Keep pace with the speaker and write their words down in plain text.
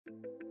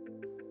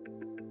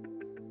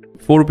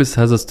Forbes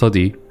has a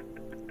study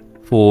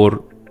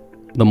for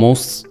the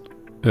most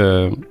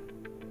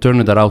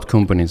turned around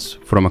companies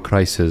from a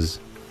crisis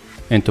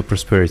into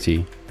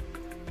prosperity.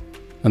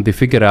 And they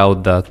figure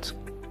out that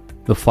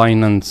the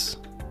finance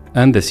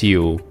and the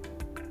CEO,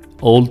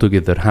 all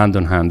together, hand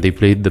in hand, they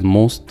played the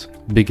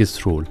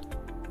biggest role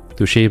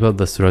to shape up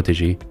the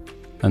strategy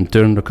and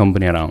turn the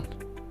company around.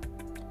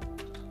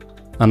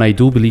 And I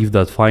do believe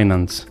that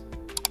finance,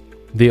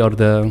 they are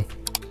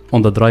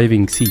on the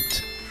driving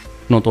seat,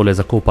 not only as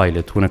a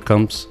co-pilot when it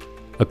comes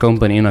a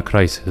company in a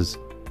crisis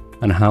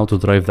and how to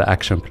drive the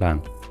action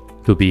plan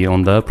to be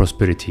on the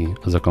prosperity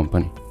as a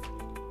company.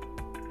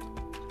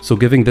 So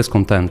giving this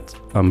content,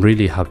 I'm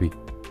really happy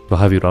to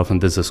have you, Ralph, in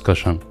this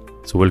discussion.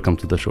 So welcome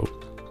to the show.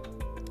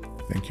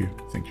 Thank you,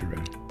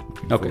 Reda.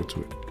 Looking forward to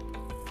it.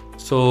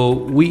 So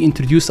we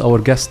introduce our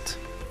guest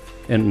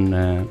in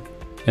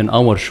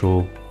our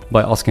show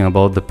by asking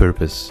about the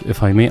purpose.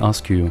 If I may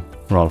ask you,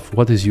 Ralph,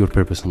 what is your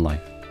purpose in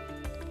life?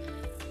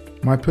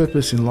 My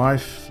purpose in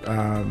life,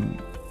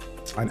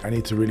 I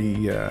need to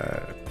really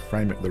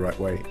frame it the right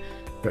way.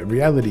 But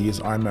reality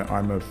is I'm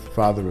a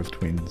father of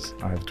twins.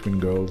 I have twin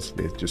girls.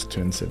 They've just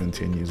turned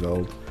 17 years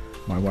old.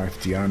 My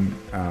wife, Diane,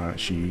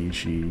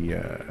 she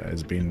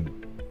has been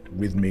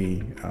with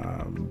me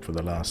for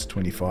the last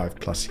 25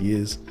 plus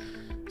years.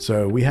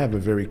 So we have a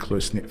very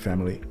close-knit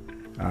family.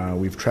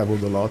 We've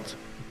traveled a lot.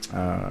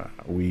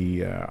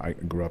 I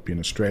grew up in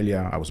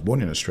Australia. I was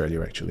born in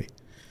Australia, actually.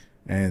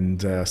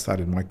 And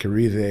started my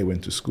career there,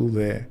 went to school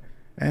there.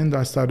 And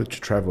I started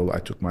to travel. I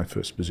took my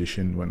first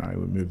position when I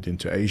moved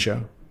into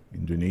Asia.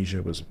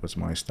 Indonesia was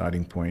my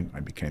starting point. I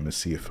became a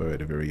CFO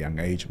at a very young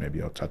age.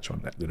 Maybe I'll touch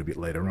on that a little bit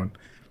later on.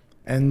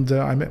 And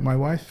I met my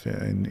wife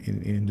in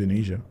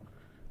Indonesia.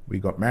 We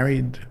got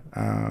married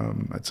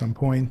at some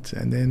point,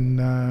 and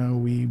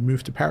then we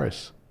moved to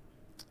Paris.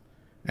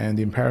 And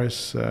in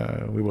Paris,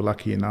 we were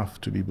lucky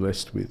enough to be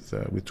blessed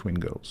with twin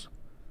girls.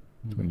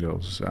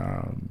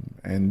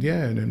 And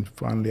then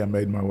finally I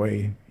made my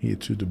way here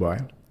to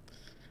Dubai.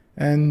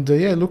 And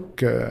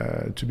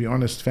to be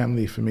honest,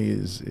 family for me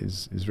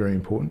is very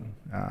important.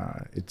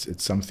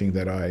 It's something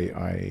that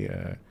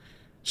I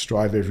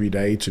strive every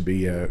day to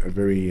be a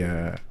very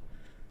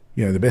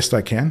the best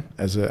I can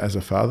as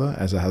a father,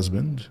 as a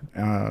husband.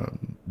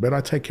 But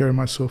I take care of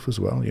myself as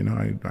well.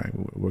 I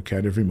work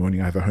out every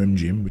morning. I have a home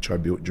gym which I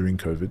built during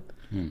COVID,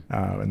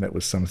 and that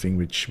was something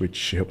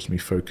which helps me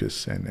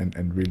focus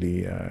and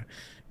really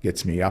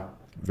gets me up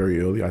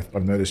very early.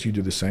 I've noticed you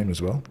do the same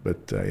as well.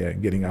 But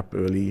getting up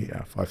early,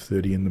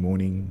 5:30 in the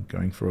morning,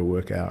 going for a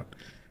workout,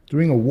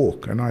 doing a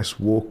walk, a nice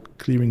walk,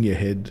 clearing your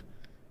head,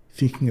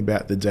 thinking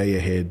about the day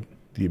ahead,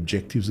 the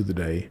objectives of the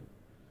day,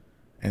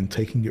 and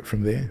taking it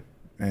from there.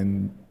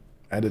 And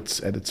at its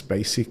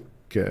basicness,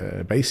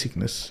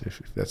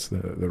 if that's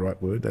the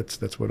right word,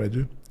 that's what I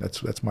do.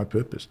 That's my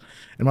purpose.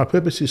 And my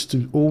purpose is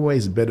to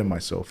always better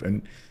myself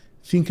and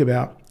think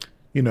about,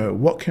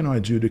 what can I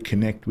do to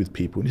connect with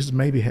people? And this is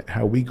maybe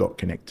how we got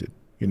connected.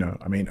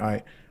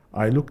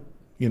 I looked,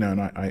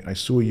 and I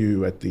saw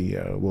you at the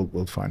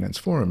World Finance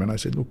Forum, and I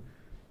said, look,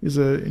 he's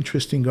an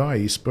interesting guy.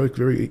 He spoke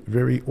very,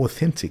 very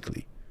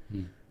authentically.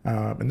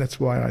 And that's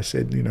why I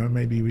said,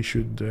 maybe we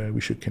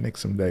should connect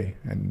someday.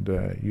 And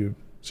you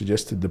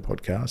suggested the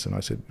podcast, and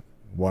I said,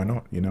 why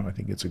not? I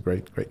think it's a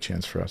great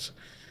chance for us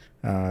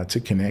to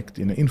connect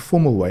in an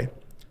informal way.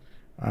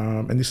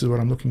 And this is what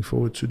I'm looking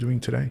forward to doing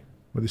today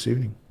or this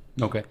evening.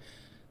 Okay.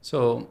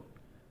 So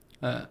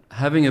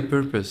having a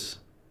purpose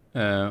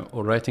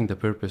or writing the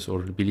purpose or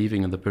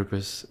believing in the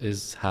purpose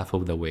is half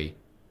of the way.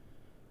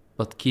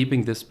 But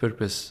keeping this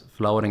purpose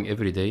flowering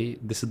every day,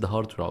 this is the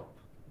hard job,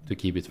 to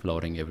keep it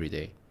flowering every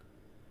day.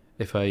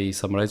 If I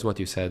summarize what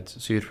you said,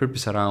 so your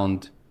purpose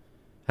around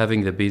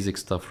having the basic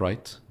stuff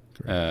right,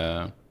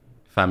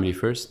 family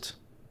first,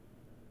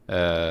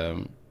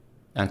 and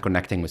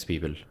connecting with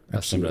people,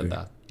 as simple as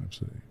that.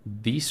 Absolutely.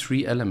 These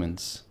three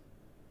elements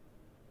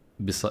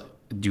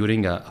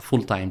during a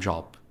full-time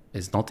job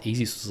is not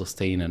easy to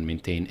sustain and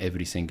maintain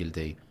every single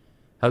day.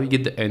 How you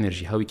get the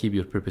energy, how you keep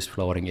your purpose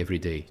flowering every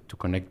day to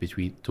connect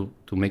between,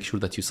 to make sure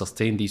that you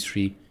sustain these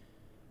three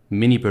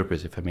mini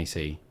purpose, if I may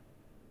say,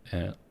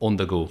 on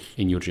the go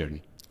in your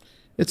journey?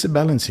 It's a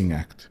balancing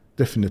act.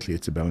 Definitely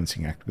it's a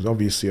balancing act, because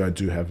obviously I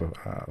do have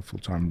a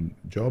full-time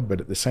job,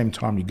 but at the same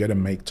time you got to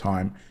make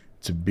time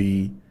to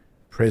be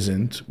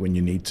present when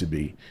you need to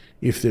be.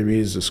 If there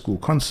is a school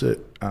concert,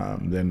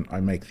 then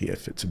I make the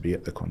effort to be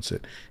at the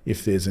concert.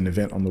 If there's an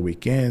event on the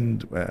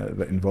weekend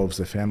that involves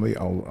the family,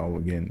 I'll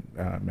again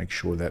make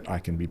sure that I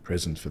can be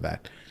present for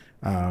that.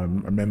 I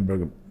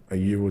remember a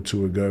year or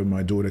two ago,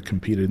 my daughter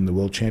competed in the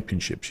World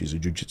Championship. She's a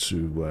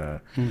jiu-jitsu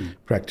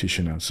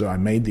practitioner. So I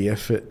made the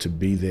effort to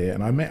be there,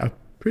 and I've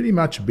pretty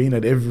much been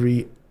at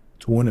every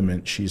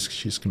tournament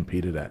she's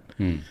competed at.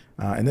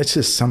 And that's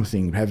just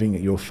something, having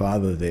your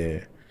father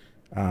there,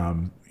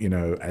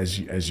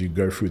 as you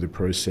go through the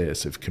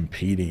process of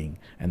competing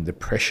and the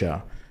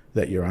pressure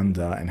that you're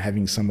under, and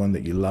having someone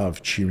that you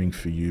love cheering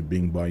for you,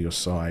 being by your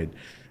side,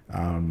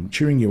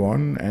 cheering you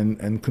on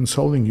and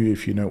consoling you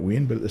if you don't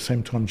win, but at the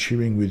same time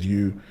cheering with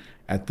you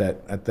at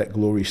that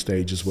glory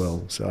stage as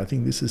well. So I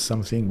think this is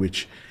something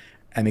which,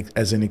 and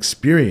as an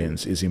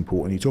experience, is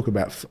important. You talk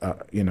about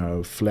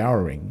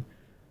flowering.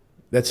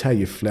 That's how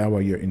you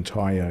flower your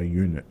entire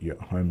unit, your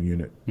home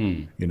unit.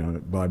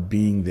 By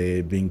being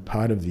there, being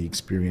part of the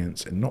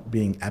experience, and not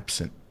being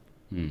absent.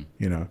 And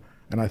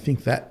I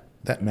think that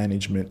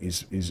management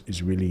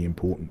is really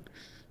important.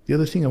 The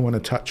other thing I want to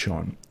touch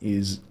on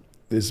is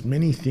there's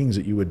many things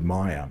that you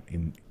admire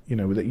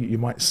that you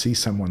might see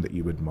someone that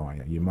you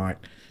admire. You might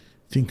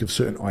think of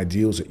certain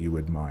ideals that you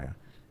admire.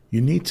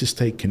 You need to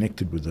stay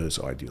connected with those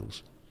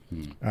ideals.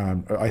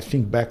 I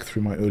think back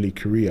through my early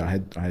career,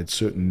 I had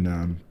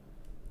certain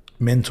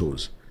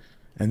mentors,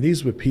 and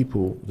these were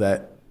people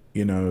that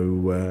you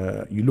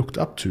looked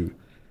up to,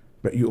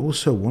 but you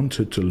also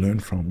wanted to learn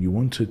from. You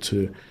wanted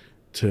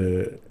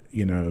to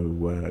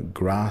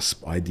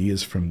grasp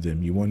ideas from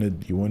them. You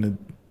wanted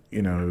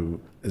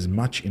as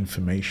much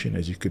information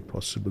as you could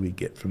possibly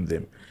get from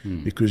them,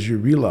 because you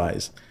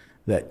realized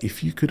that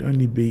if you could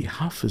only be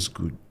half as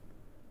good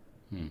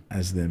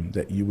as them,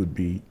 that you would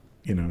be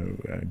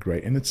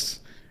great. And it's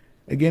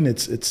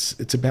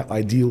about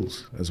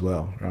ideals as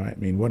well, right? I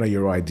mean, what are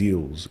your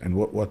ideals, and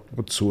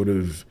what sort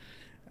of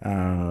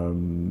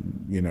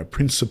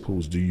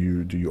principles do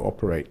you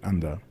operate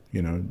under?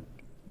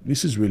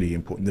 This is really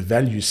important. The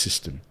value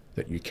system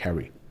that you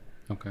carry.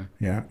 Okay.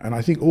 Yeah, and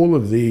I think all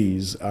of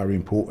these are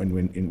important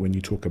when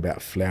you talk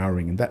about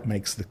flowering, and that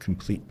makes the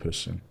complete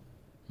person.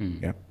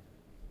 Yeah.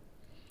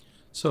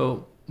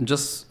 So,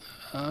 just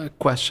a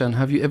question: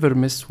 have you ever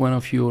missed one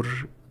of your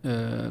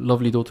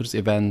lovely daughter's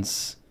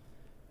events,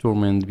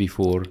 tournament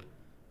before,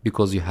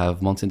 because you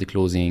have months in the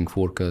closing,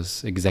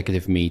 focus,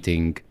 executive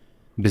meeting,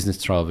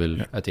 business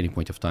travel at any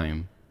point of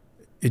time?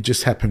 It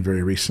just happened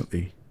very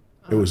recently.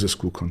 It was a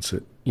school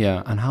concert.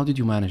 Yeah, and how did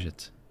you manage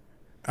it?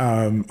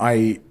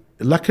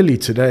 Luckily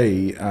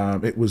today,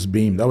 it was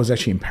beamed. I was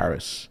actually in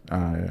Paris,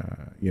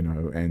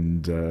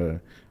 and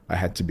I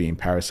had to be in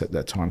Paris at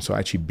that time, so I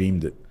actually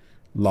beamed it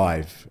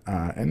live.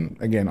 And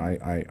again,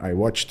 I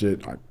watched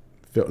it. I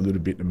felt a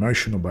little bit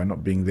emotional by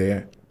not being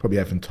there. Probably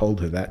haven't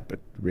told her that, but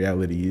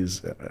reality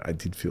is I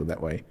did feel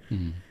that way.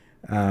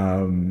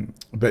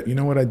 But you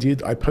know what I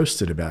did? I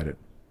posted about it.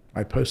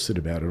 I posted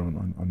about it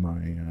on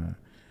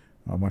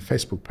my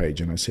Facebook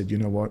page, and I said, you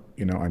know what?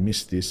 I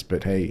missed this,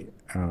 but hey,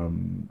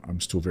 I'm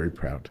still very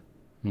proud.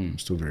 I'm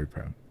still very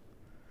proud.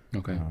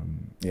 Okay.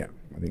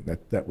 I think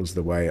that was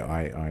the way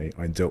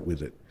I dealt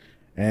with it.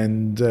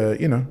 And,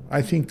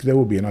 I think there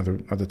will be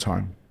another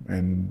time,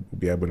 and we'll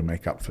be able to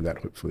make up for that,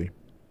 hopefully.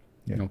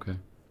 Yeah. Okay.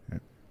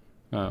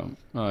 Yeah.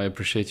 I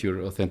appreciate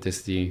your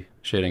authenticity,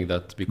 sharing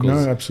that,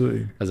 because no,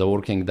 absolutely. As a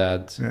working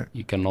dad,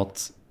 you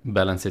cannot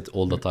balance it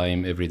all the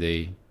time, every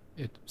day.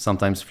 It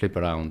sometimes flip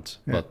around,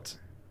 but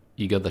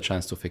you get the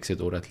chance to fix it,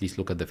 or at least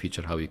look at the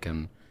future, how you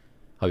can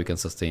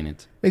sustain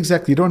it.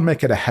 Exactly. You don't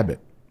make it a habit,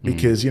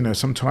 because,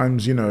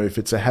 sometimes, if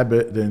it's a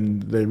habit,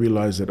 then they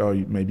realize that,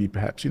 maybe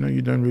perhaps,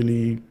 you don't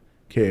really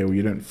care, or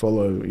you don't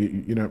follow,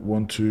 you don't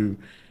want to,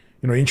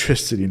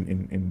 interested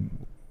in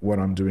what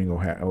I'm doing or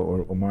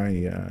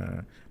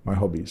my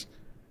hobbies.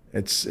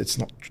 It's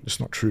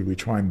not true. We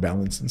try and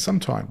balance, and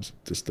sometimes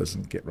it just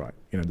doesn't get right.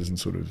 It doesn't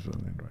sort of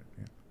land right.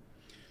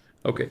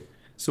 Yeah. Okay.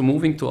 So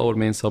moving to our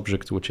main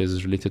subject, which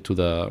is related to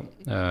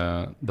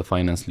the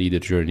finance leader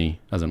journey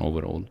as an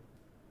overall.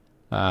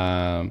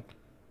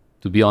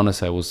 To be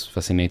honest, I was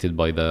fascinated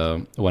by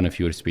one of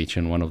your speech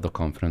in one of the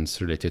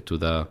conference related to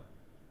the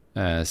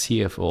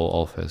CFO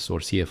office or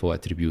CFO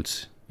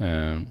attributes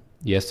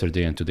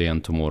yesterday and today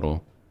and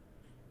tomorrow.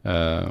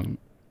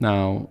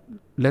 Now,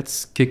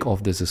 let's kick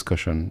off this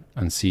discussion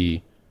and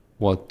see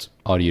what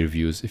are your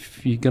views.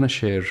 If you're going to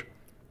share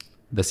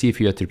the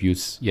CFO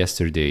attributes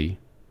yesterday,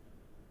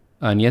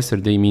 and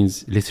yesterday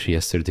means literally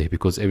yesterday,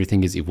 because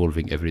everything is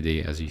evolving every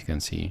day, as you can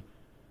see.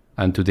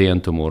 And today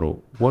and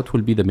tomorrow, what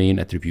will be the main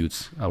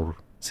attributes or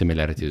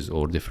similarities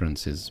or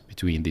differences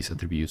between these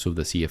attributes of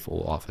the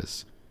CFO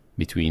office,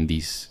 between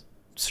these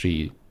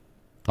 3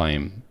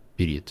 time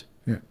period?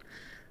 Yeah,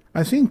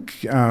 I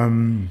think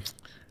I'm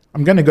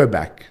going to go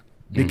back,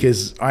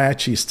 because I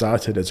actually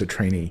started as a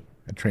trainee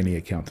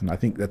accountant. I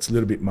think that's a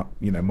little bit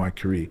my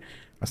career.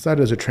 I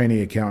started as a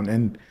trainee accountant,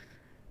 and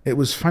it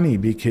was funny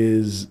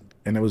because,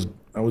 and I was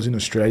in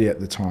Australia at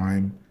the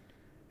time,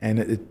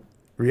 and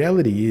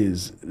reality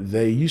is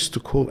they used to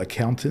call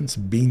accountants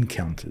bean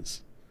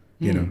counters,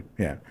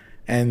 yeah.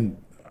 And,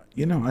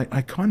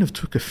 I kind of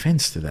took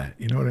offense to that,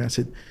 and I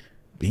said,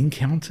 bean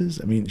counters?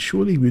 I mean,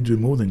 surely we do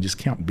more than just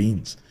count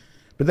beans.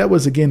 But that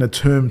was, again, a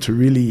term to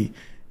really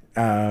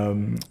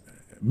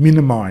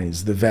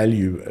minimize the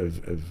value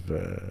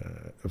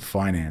of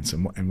finance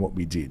and what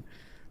we did.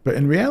 But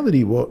in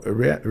reality,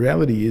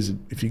 reality is,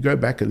 if you go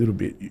back a little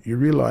bit, you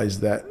realize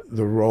that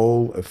the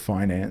role of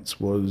finance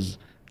was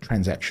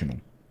transactional.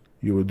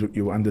 You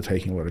were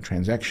undertaking a lot of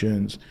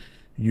transactions.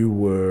 You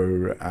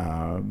were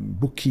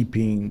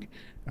bookkeeping,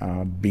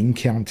 bean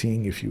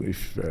counting, if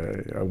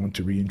I want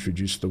to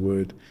reintroduce the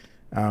word.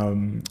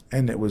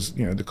 And it was,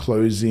 the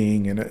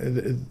closing, and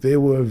there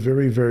were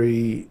very,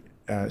 very,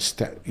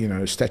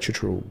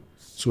 statutory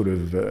sort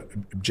of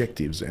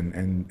objectives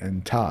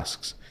and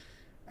tasks,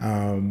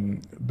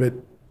 but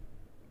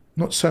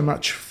not so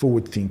much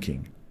forward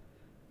thinking,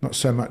 not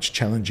so much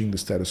challenging the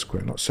status quo,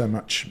 not so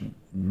much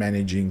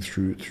managing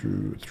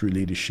through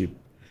leadership.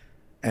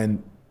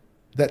 And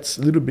that's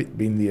a little bit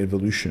been the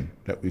evolution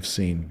that we've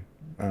seen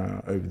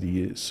over the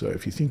years. So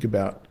if you think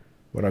about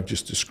what I've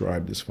just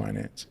described as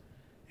finance,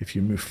 if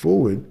you move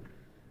forward,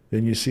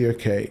 then you see,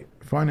 okay,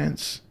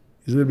 finance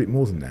is a little bit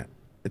more than that.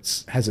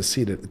 It has a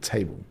seat at the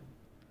table.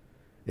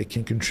 It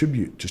can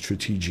contribute to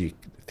strategic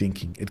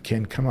thinking. It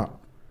can come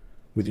up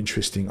with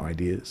interesting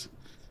ideas.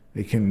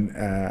 It can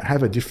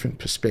have a different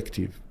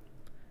perspective,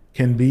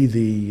 can be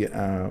the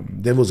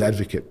devil's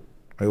advocate.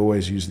 I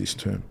always use this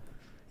term,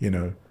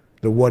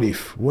 the what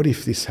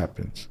if this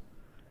happens,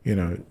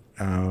 and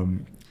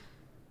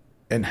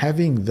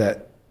having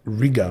that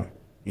rigor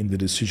in the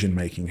decision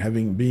making,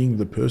 being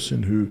the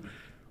person who,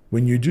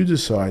 when you do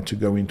decide to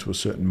go into a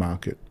certain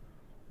market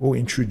or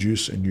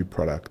introduce a new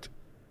product,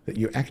 that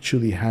you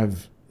actually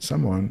have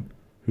someone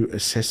who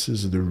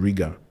assesses the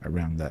rigor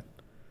around that.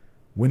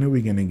 When are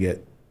we going to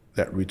get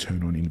that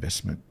return on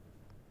investment?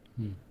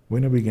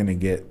 When are we going to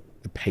get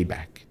the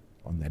payback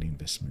on that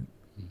investment?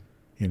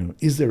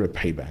 Is there a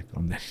payback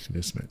on that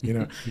investment?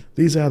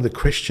 These are the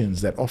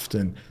questions that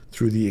often,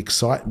 through the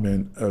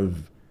excitement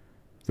of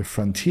the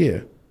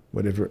frontier,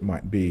 whatever it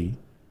might be,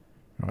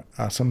 right,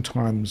 are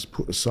sometimes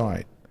put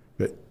aside.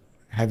 But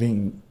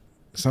having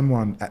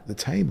someone at the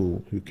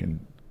table who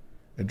can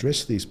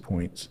address these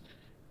points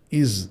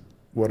is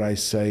what I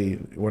see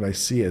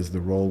as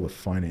the role of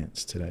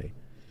finance today.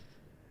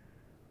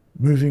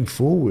 Moving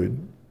forward,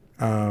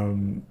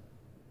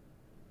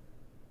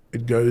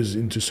 it goes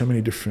into so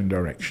many different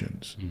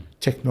directions.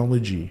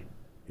 Technology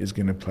is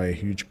going to play a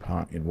huge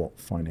part in what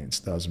finance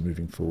does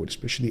moving forward,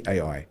 especially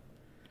AI.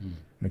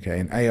 Okay,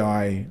 and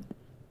AI,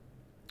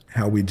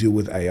 how we deal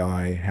with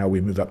AI, how we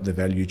move up the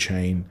value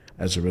chain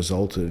as a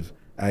result of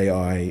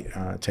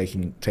AI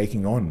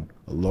taking on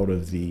a lot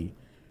of the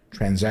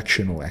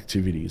transactional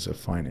activities of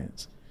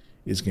finance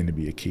is going to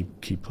be a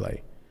key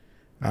play.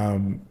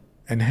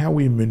 And how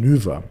we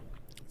maneuver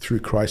through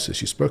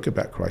crisis. You spoke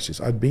about crisis.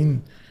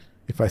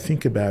 If I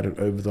think about it,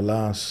 over the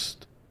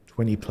last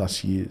 20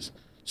 plus years,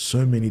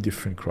 so many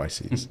different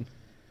crises.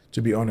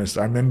 To be honest,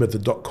 I remember the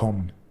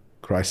dot-com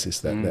crisis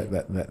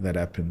that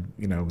happened,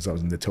 because I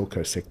was in the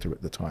telco sector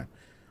at the time.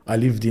 I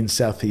lived in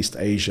Southeast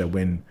Asia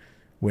when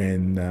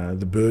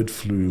the bird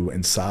flu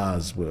and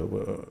SARS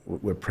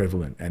were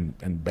prevalent,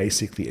 and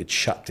basically it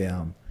shut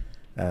down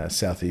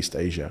Southeast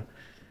Asia.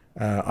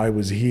 I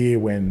was here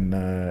when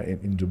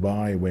in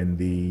Dubai when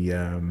the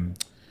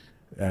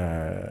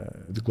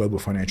global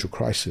financial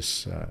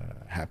crisis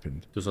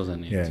happened.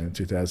 2008. Yeah, in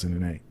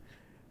 2008.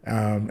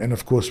 And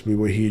of course, we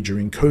were here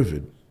during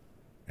COVID,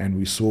 and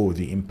we saw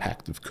the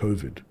impact of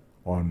COVID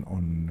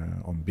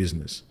on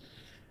business.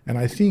 And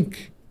I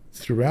think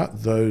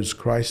throughout those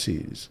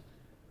crises,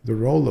 the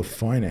role of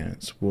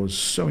finance was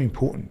so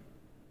important.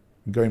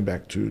 Going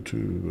back to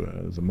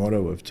the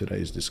motto of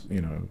today's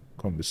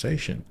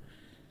conversation,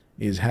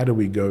 is how do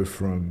we go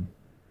from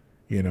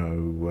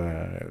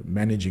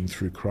managing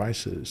through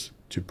crisis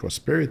to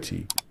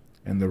prosperity,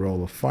 and the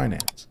role of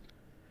finance.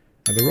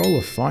 And the role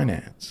of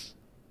finance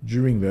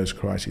during those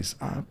crises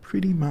are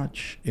pretty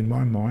much, in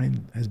my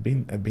mind, have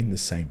been the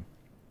same.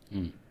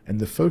 And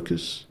the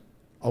focus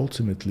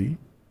ultimately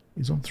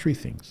is on three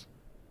things.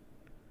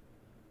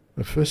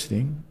 The first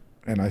thing,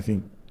 and I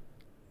think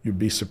you'd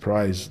be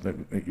surprised, that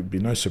it'd be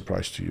no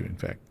surprise to you, in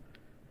fact,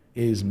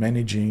 is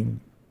managing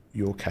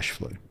your cash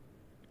flow.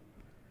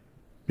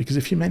 Because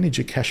if you manage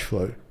your cash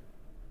flow,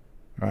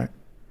 right,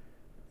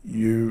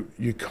 you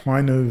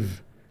kind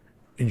of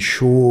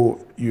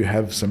ensure you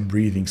have some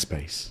breathing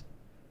space.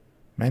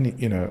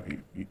 You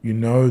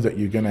know that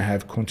you're going to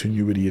have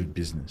continuity of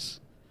business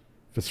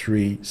for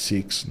 3,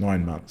 6,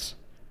 9 months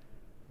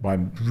by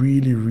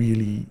really,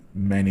 really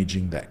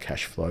managing that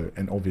cash flow,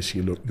 and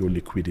obviously your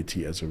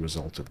liquidity as a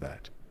result of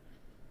that.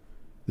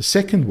 The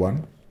second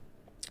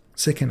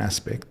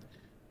aspect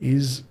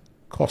is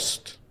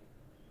cost,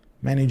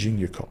 managing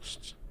your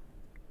costs.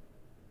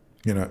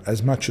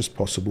 As much as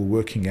possible,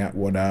 working out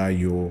what are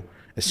your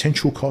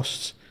essential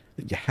costs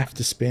that you have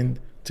to spend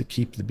to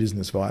keep the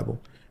business viable,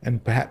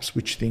 and perhaps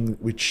which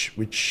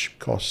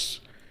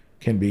costs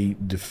can be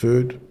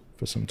deferred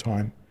for some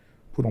time,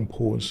 put on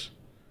pause,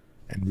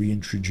 and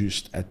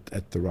reintroduced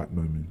at the right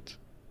moment.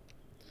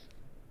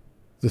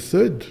 The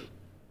third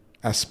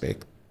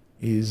aspect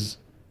is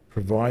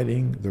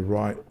providing the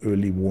right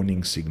early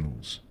warning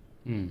signals.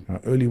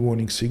 Early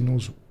warning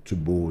signals to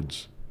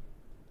boards,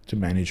 to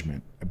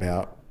management,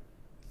 about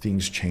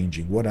things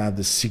changing. What are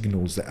the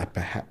signals that are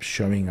perhaps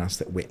showing us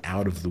that we're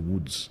out of the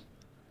woods?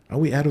 Are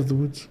we out of the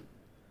woods?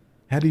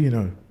 How do you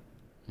know?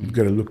 You've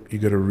got to look,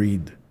 you've got to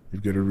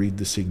read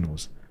the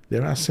signals.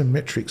 There are some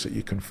metrics that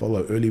you can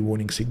follow, early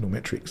warning signal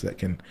metrics, that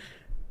can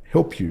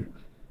help you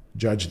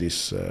judge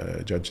this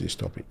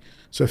topic.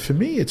 So for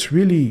me, it's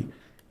really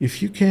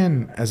if you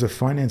can, as a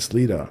finance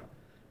leader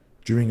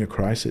during a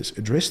crisis,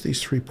 address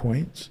these 3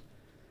 points,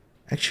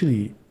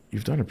 actually,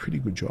 you've done a pretty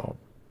good job.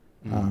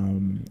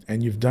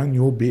 And you've done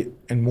your bit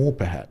and more,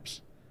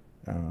 perhaps,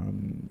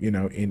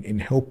 in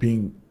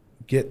helping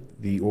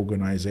get the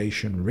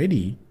organization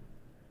ready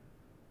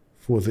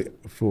for the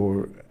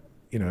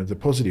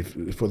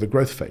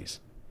growth phase.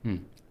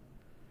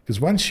 Because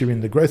once you're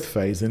in the growth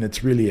phase, then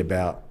it's really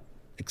about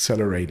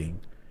accelerating,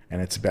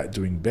 and it's about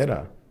doing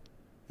better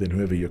than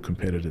whoever your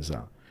competitors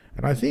are.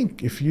 And I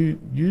think if you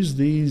use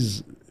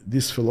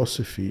this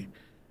philosophy,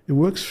 it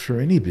works for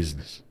any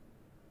business.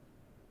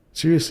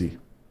 Seriously,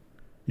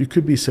 you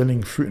could be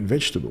selling fruit and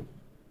vegetable,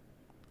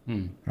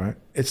 right?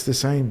 It's the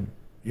same,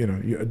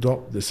 you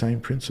adopt the same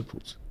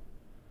principles.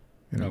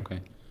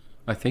 Okay.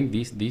 I think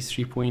these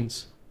 3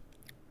 points,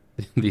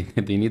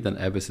 they need an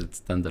episode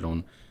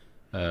standalone.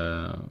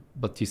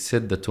 But you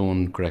set the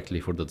tone correctly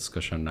for the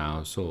discussion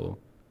now. So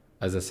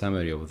as a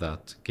summary of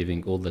that,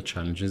 giving all the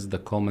challenges, the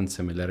common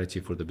similarity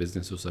for the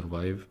business to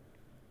survive,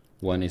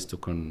 one is to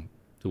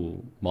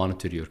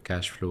monitor your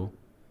cash flow,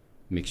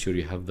 make sure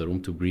you have the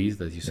room to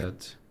breathe, as you said,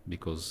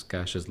 because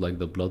cash is like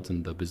the blood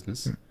in the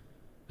business.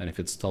 And if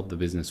it stops, the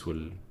business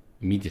will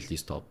immediately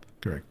stop.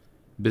 Correct.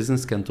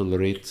 Business can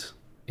tolerate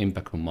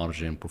impact on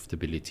margin,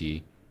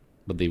 profitability,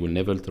 but they will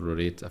never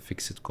tolerate a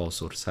fixed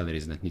cost or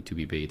salaries that need to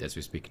be paid as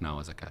we speak now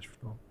as a cash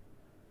flow.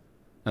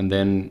 And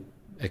then,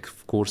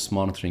 of course,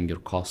 monitoring your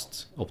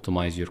costs,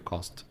 optimize your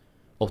cost.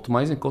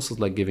 Optimizing costs is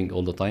like giving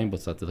all the time,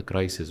 but at the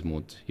crisis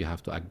mode, you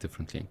have to act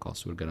differently in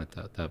costs. We're going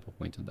to have a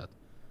point on that.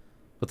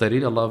 But I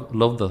really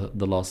love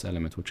the last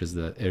element, which is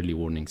the early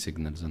warning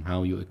signals, and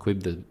how you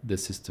equip the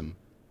system,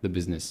 the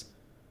business,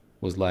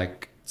 was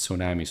like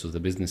tsunami, so the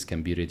business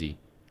can be ready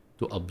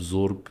to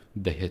absorb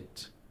the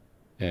hit,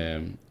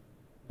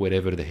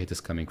 wherever the hit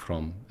is coming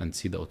from, and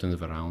see the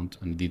alternative around.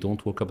 And they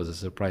don't wake up as a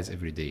surprise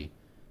every day.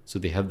 So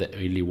they have the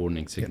early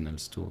warning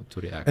signals to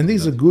react. And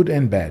these are good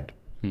and bad.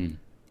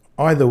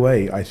 Either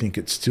way, I think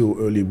it's still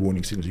early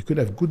warning signals. You could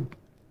have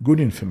good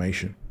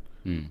information,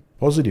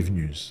 positive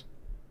news,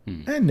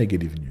 and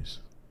negative news.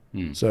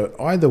 So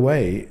either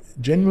way,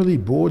 generally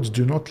boards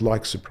do not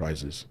like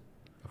surprises.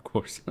 Of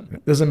course.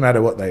 It doesn't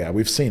matter what they are.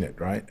 We've seen it,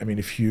 right? I mean,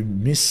 if you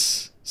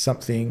miss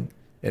something,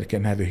 it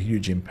can have a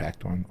huge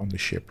impact on the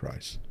share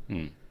price,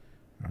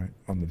 right?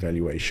 On the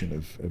valuation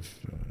of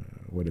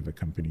whatever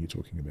company you're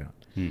talking about.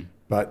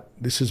 But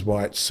this is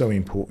why it's so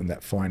important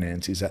that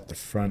finance is at the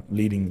front,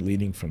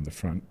 leading from the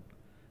front,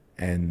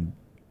 and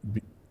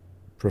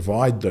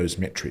provide those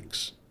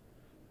metrics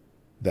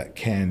that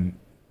can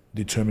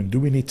determine, do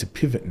we need to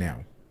pivot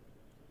now?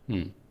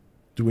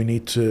 Do we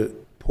need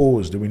to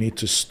pause? Do we need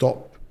to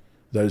stop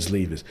those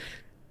levers?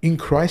 In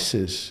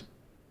crisis,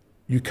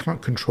 you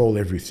can't control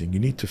everything. You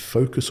need to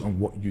focus on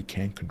what you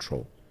can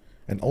control.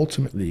 And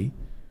ultimately,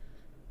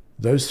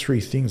 those 3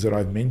 things that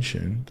I've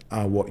mentioned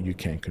are what you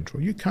can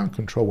control. You can't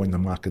control when the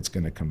market's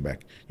going to come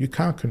back. You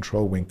can't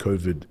control when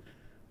COVID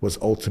was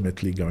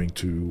ultimately going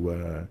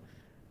to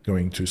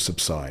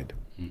subside.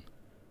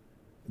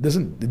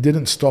 It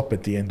didn't stop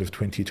at the end of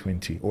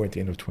 2020 or at the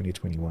end of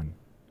 2021.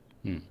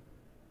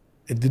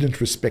 It didn't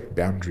respect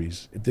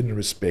boundaries. It didn't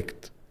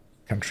respect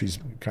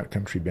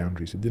country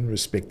boundaries. It didn't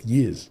respect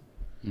years.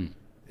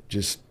 It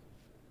just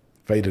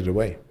faded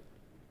away.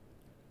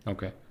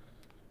 Okay.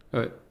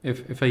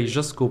 If I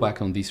just go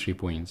back on these 3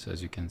 points,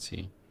 as you can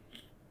see,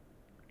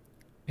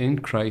 in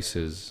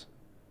crisis,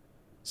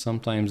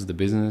 sometimes the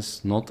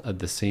business not at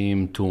the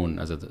same tone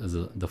as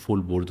the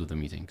full board of the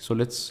meeting. So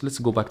let's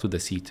go back to the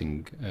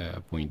seating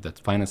point, that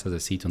finance has a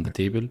seat on the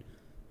table,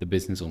 the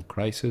business on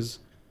crisis,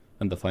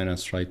 and the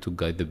finance try to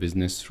guide the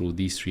business through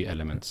these 3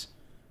 elements.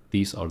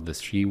 These are the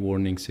 3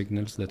 warning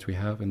signals that we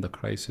have in the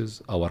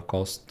crisis. Our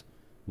cost,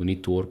 we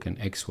need to work in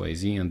X, Y,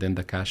 Z, and then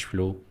the cash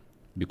flow.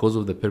 Because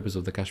of the purpose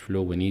of the cash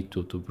flow, we need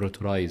to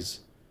prioritize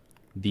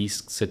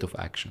these set of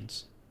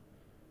actions.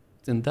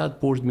 In that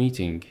board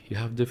meeting, you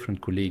have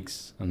different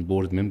colleagues and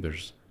board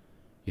members.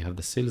 You have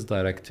the sales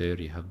director,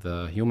 you have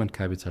the human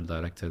capital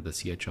director, the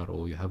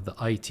CHRO, you have the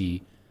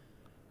IT.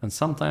 And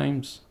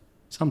sometimes,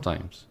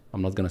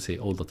 I'm not going to say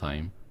all the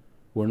time,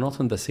 we're not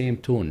on the same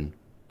tone.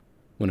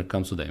 When it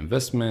comes to the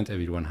investment,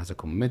 everyone has a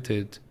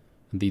committed,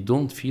 and they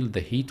don't feel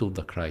the heat of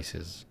the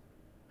crisis.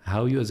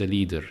 How you as a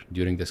leader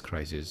during this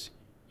crisis,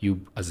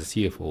 you as a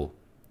CFO,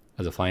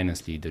 as a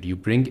finance leader, you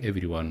bring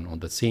everyone on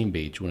the same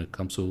page when it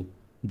comes to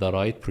the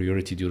right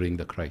priority during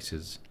the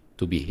crisis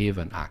to behave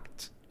and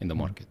act in the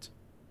market?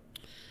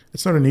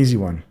 It's not an easy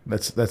one.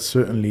 That's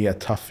certainly a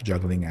tough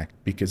juggling act,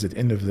 because at the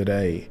end of the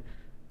day,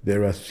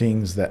 there are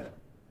things that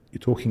you're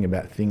talking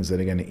about, things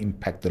that are going to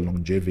impact the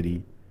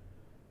longevity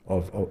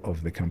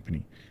of the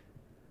company.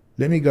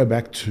 Let me go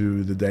back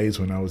to the days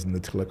when I was in the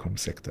telecom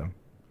sector.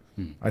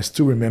 I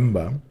still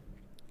remember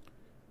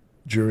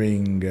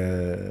during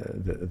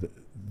the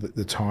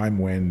time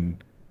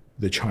when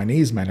the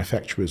Chinese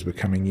manufacturers were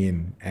coming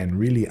in and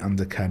really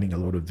undercutting a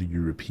lot of the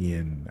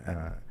European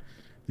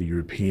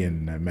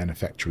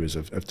manufacturers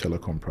of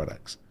telecom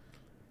products.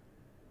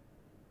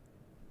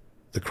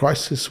 the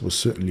crisis was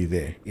certainly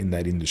there in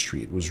that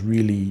industry. It was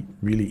really,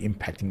 really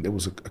impacting. There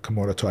was a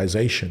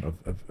commoditization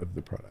of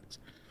the products.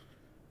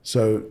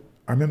 So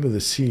I remember the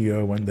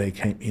CEO one day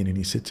came in and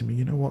he said to me,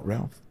 you know what,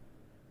 Ralph?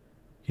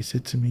 He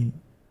said to me,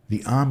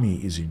 the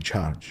army is in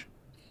charge.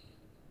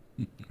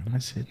 And I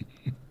said,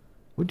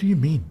 what do you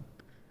mean?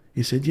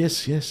 He said,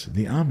 yes,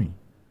 the army.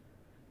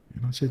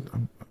 And I said,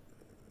 I'm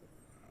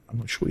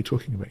not sure what you're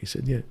talking about. He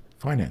said, yeah,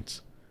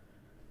 finance.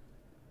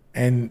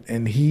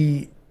 And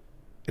he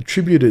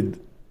attributed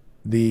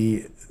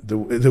the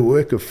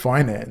work of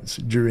finance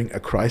during a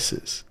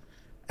crisis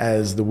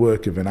as the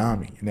work of an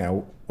army.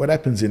 Now, what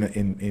happens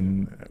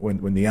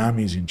when the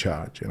army is in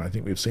charge, and I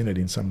think we've seen it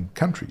in some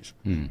countries,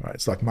 right?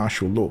 It's like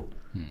martial law,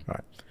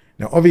 right?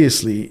 Now,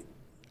 obviously,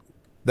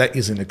 that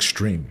is an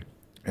extreme,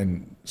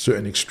 and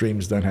certain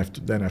extremes don't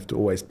have to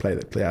always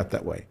play out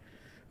that way.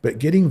 But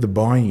getting the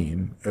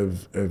buy-in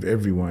of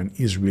everyone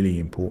is really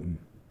important.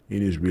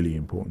 It is really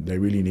important. They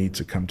really need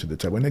to come to the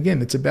table. And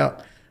again, it's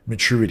about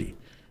maturity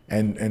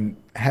and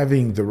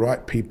having the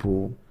right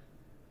people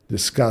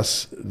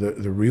discuss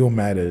the real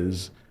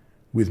matters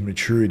with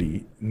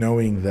maturity,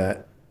 knowing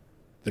that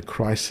the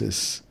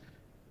crisis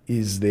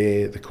is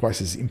there, the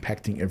crisis is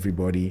impacting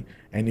everybody,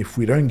 and if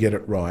we don't get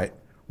it right,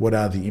 what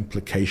are the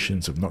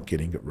implications of not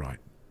getting it right?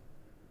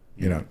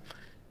 You know,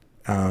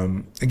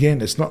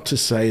 again, it's not to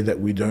say that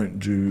we don't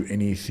do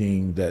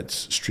anything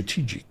that's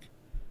strategic,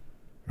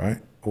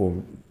 right?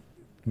 Or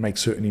make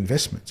certain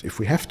investments. If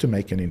we have to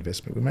make an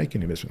investment, we make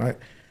an investment.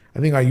 I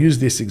think I used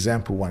this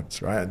example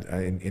once, right,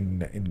 in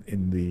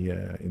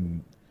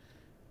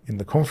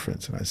the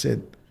conference, and I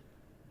said,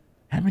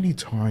 how many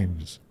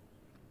times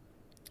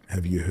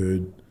have you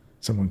heard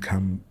someone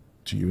come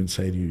to you and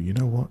say to you, you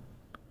know what,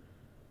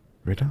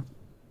 Reda,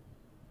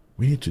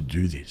 we need to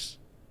do this.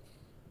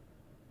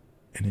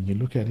 And then you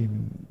look at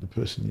him, the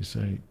person, you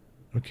say,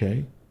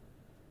 okay,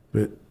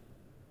 but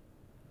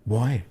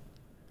why? And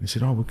he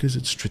said, oh, because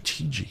it's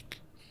strategic.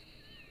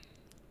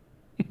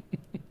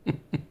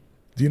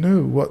 Do you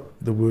know what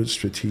the word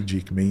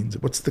strategic means?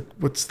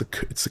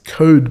 It's a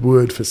code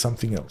word for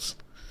something else.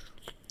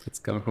 It's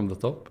coming from the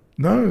top?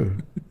 No.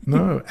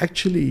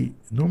 Actually,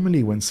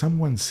 normally when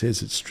someone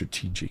says it's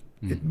strategic,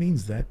 it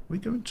means that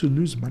we're going to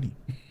lose money.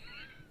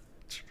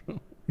 True.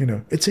 You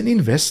know, it's an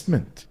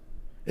investment.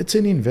 It's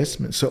an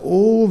investment. So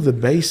all the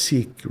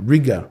basic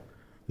rigor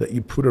that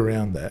you put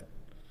around that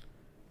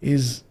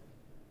is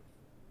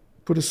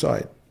put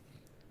aside.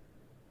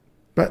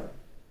 But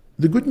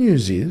the good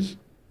news is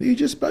that you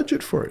just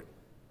budget for it.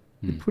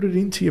 You put it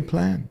into your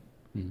plan.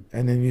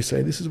 And then you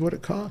say, this is what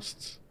it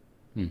costs.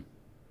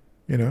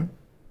 You know,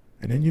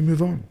 and then you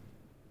move on.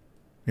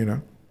 You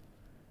know.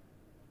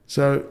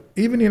 So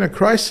even in a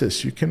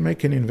crisis, you can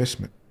make an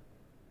investment.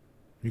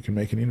 You can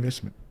make an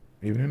investment.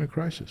 Even in a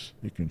crisis,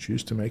 you can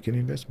choose to make an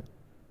investment,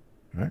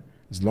 right?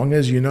 As long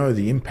as you know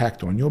the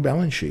impact on your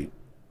balance sheet,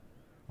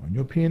 on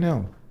your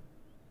P&L,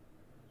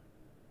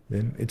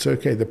 then it's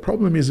okay. The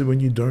problem is that when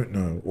you don't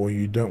know or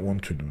you don't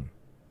want to know,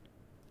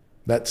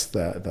 that's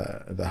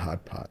the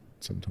hard part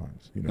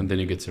sometimes. You know? And then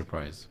you get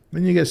surprised.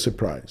 Then you get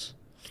surprised.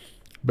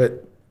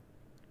 But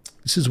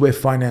this is where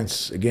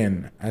finance,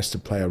 again, has to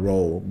play a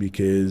role,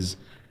 because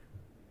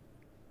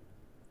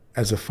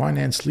as a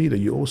finance leader,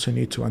 you also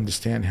need to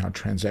understand how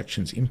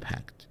transactions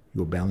impact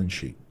your balance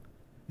sheet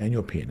and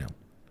your P&L.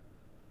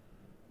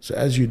 So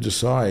as you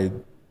decide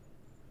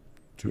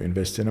to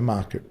invest in a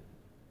market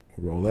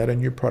or roll out a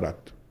new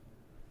product,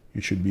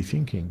 you should be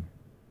thinking,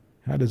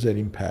 how does that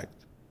impact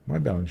my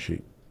balance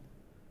sheet?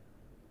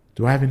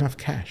 Do I have enough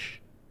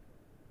cash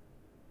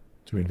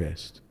to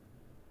invest?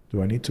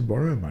 Do I need to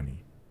borrow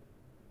money?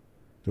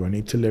 Do I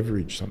need to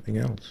leverage something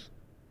else?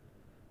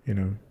 You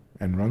know,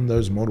 and run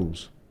those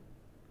models.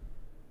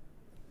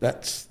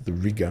 That's the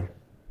rigor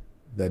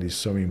that is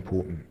so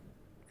important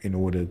in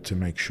order to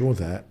make sure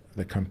that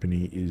the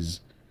company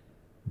is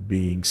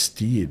being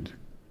steered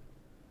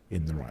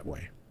in the right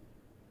way.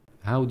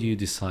 How do you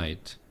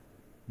decide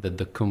that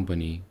the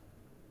company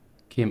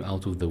came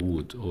out of the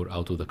wood or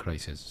out of the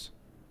crisis?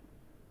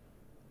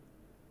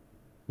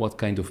 What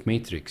kind of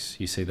matrix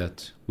you say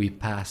that we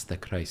passed the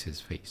crisis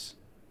phase?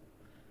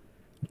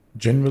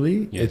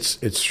 Generally, yes.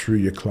 it's through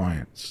your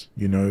clients,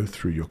 you know,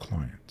 through your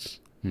clients.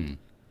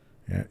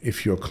 Yeah,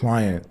 if your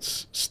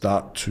clients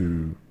start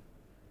to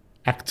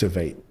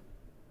activate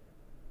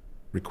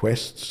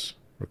requests,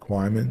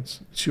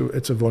 requirements,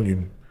 it's a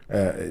volume,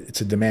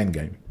 it's a demand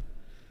game.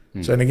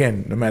 So, and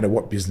again, no matter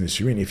what business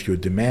you're in, if your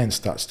demand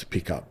starts to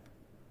pick up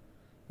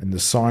and the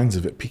signs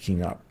of it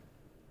picking up,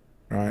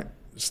 right,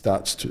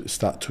 start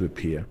to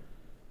appear,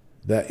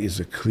 that is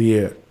a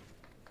clear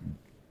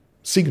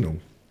signal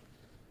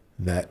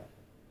that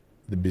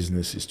the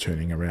business is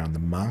turning around, the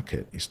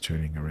market is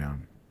turning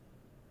around.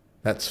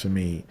 That's for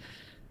me,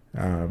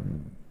 you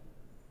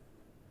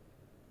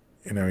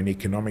know, in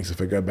economics, if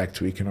I go back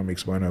to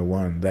Economics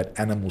 101, that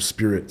animal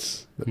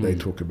spirits that they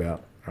talk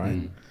about,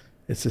 right?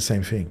 It's the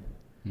same thing,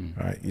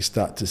 right? You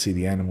start to see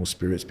the animal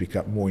spirits pick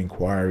up, more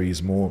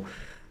inquiries, more,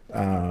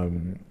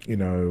 you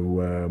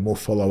know, more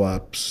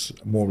follow-ups,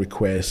 more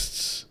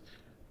requests,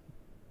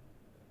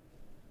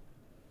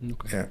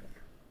 Okay. Yeah.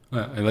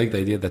 I like the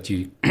idea that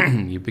you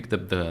you picked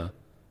up the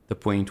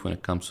point when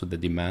it comes to the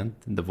demand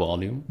and the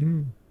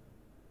volume,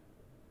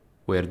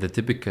 where the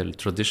typical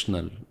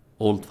traditional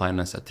old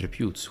finance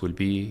attributes will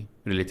be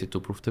related to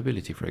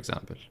profitability, for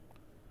example,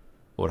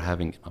 or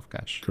having enough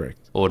cash,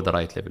 Correct. or the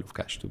right level of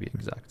cash to be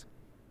exact.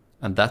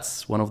 And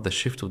that's one of the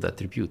shift of the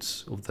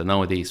attributes of the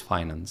nowadays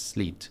finance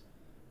lead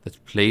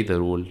that play the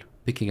role,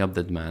 picking up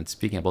the demand,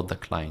 speaking about the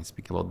client,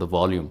 speaking about the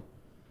volume,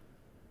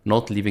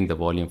 not leaving the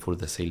volume for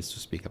the sales to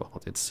speak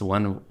about. It's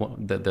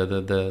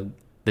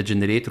the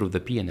generator of the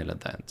P&L at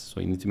the end. So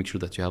you need to make sure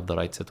that you have the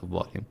right set of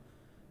volume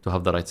to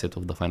have the right set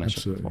of the financial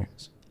Absolutely.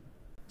 performance.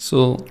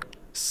 So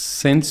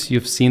since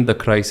you've seen the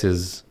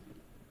crisis,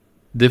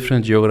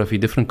 different geography,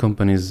 different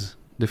companies,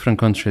 different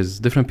countries,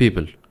 different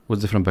people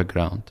with different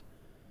background,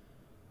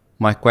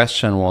 my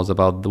question was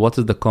about what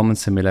is the common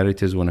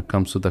similarities when it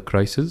comes to the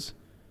crisis,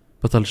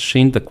 but I'll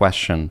change the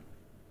question.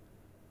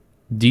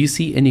 Do you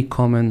see any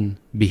common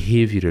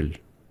behavioral,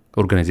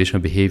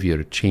 organizational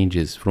behavior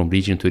changes from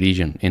region to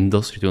region,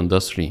 industry to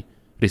industry,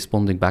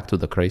 responding back to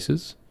the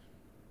crisis?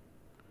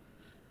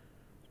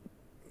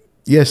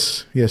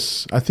 Yes.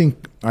 I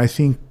think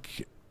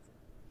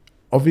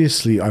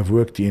obviously I've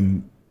worked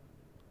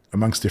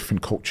amongst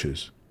different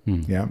cultures.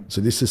 Yeah. So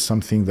this is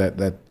something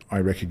that I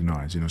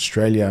recognize. In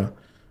Australia,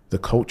 the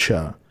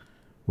culture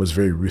was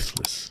very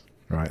ruthless,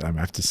 right? I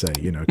have to say,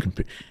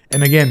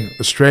 and again,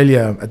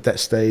 Australia at that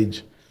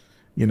stage,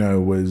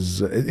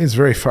 it's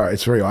very far,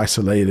 it's very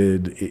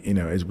isolated,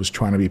 it was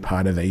trying to be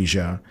part of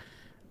Asia,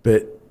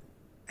 but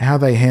how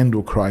they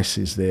handle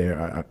crises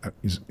there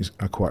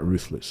are quite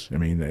ruthless. I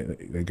mean,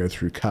 they go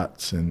through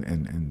cuts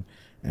and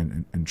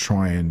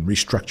try and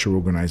restructure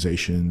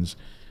organizations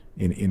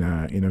in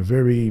a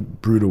very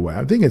brutal way.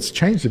 I think it's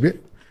changed a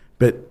bit,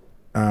 but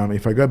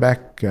if I go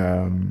back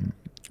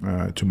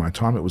to my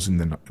time, it was in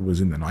the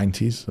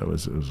 90s, so it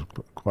was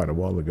quite a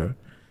while ago.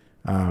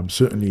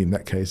 Certainly, in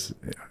that case,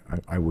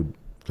 I would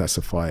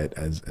classify it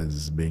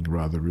as being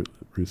rather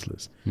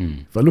ruthless.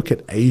 If I look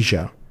at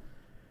Asia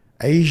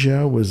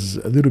was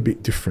a little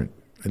bit different.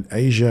 In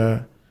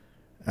Asia,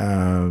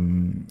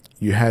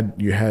 you had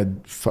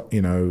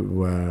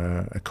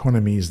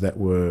economies that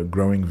were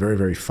growing very,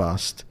 very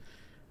fast.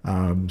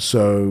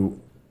 So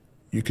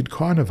you could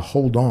kind of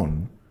hold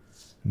on,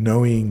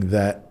 knowing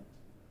that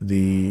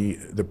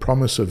the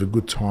promise of a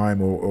good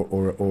time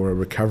or a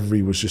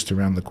recovery was just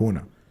around the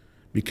corner,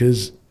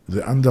 because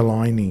the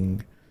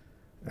underlying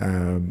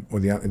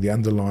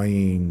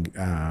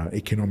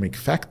economic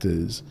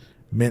factors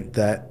meant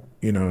that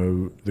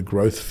the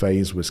growth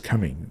phase was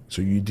coming.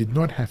 So you did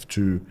not have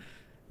to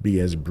be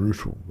as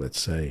brutal,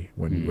 let's say,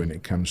 when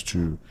it comes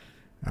to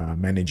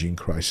managing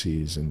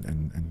crises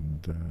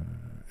and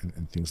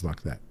things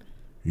like that.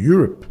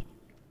 Europe,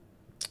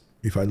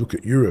 if I look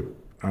at Europe,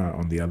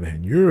 on the other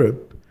hand,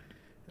 Europe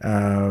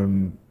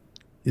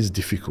is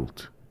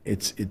difficult.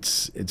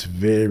 It's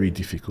very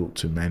difficult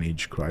to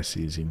manage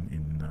crises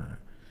in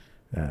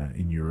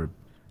Europe,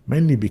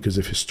 mainly because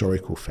of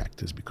historical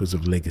factors, because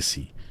of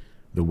legacy,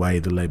 the way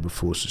the labor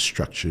force is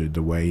structured,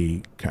 the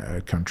way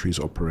countries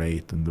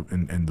operate,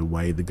 and the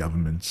way the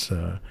governments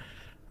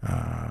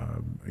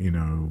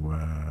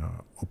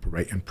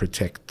operate and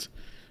protect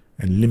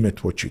and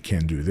limit what you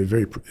can do.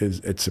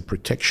 It's a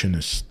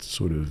protectionist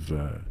sort of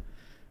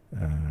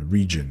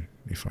region,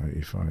 if I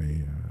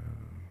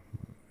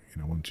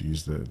want to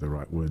use the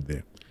right word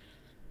there.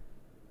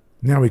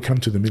 Now we come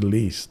to the Middle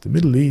East. The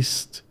Middle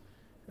East,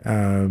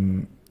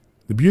 the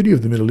beauty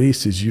of the Middle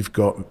East is you've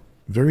got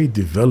very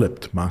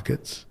developed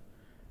markets,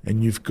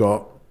 and you've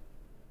got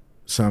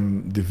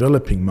some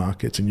developing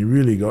markets, and you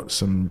really got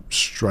some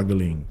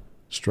struggling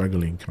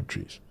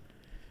countries.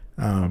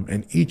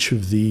 And each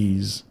of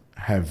these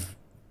have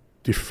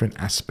different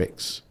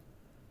aspects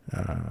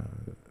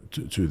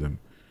to them.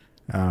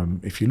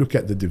 If you look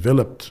at the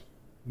developed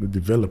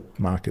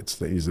markets,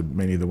 that is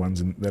many of the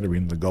ones that are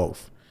in the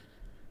Gulf,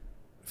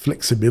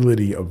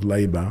 flexibility of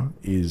labor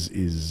is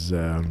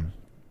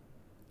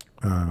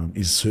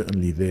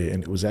certainly there.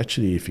 And it was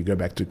actually, if you go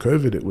back to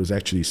COVID, it was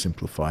actually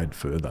simplified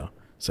further.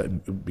 So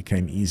it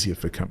became easier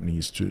for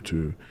companies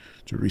to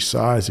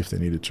resize if they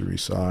needed to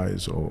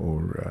resize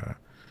or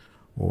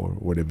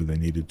whatever they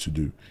needed to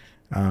do.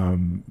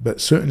 But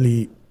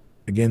certainly,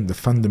 again, the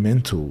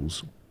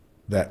fundamentals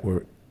that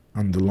were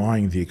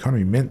underlying the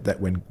economy meant that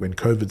when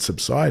COVID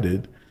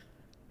subsided,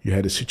 you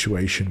had a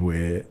situation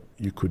where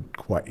you could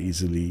quite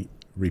easily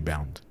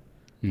rebound.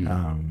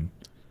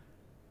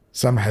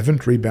 Some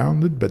haven't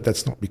rebounded, but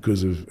that's not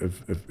because of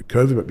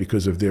COVID, but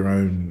because of their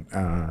own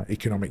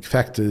economic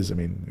factors. I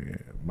mean,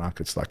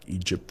 markets like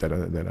Egypt that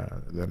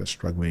are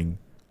struggling,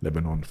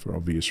 Lebanon for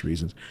obvious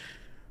reasons.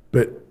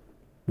 But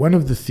one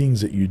of the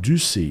things that you do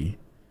see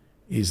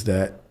is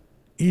that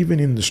even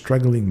in the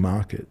struggling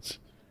markets,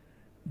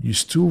 you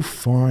still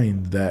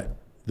find that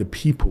the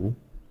people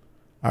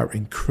are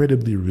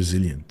incredibly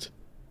resilient.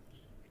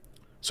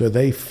 So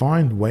they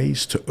find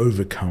ways to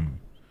overcome.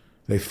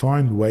 They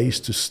find ways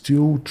to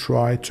still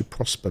try to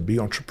prosper, be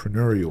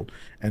entrepreneurial,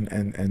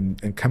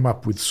 and come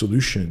up with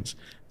solutions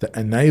that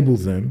enable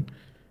them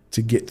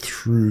to get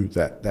through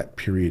that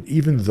period,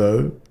 even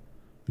though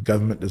the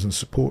government doesn't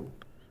support,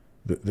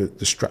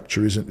 the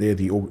structure isn't there,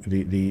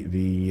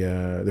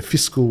 the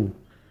fiscal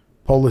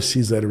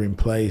policies that are in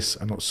place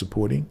are not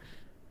supporting,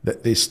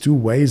 that there's still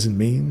ways and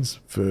means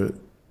for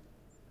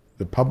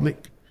the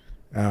public,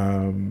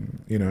 to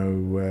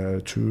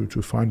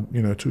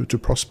find, to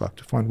prosper,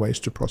 to find ways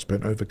to prosper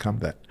and overcome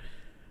that.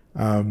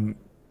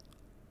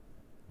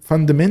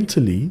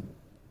 Fundamentally,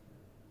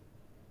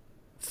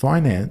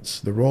 finance,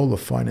 the role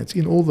of finance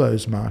in all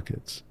those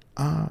markets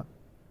are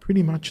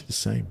pretty much the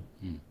same.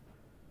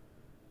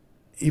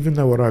 Even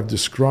though what I've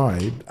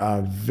described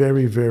are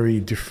very, very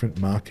different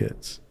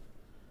markets,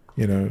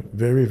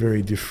 very,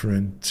 very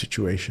different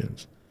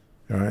situations,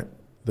 all right?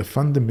 The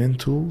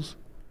fundamentals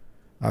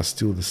are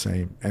still the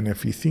same. And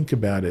if you think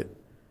about it,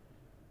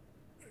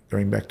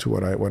 going back to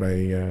what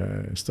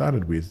I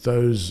started with,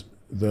 those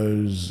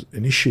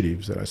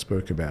initiatives that I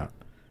spoke about,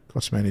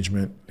 cost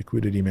management,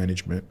 liquidity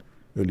management,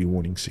 early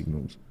warning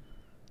signals,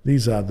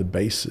 these are the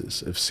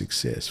basis of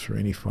success for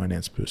any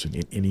finance person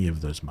in any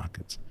of those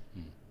markets.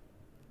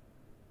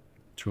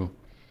 True.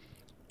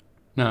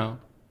 Now,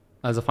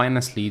 as a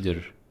finance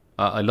leader,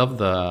 I love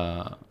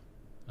the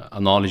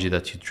analogy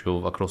that you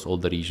drove across all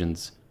the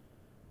regions.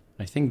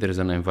 I think there is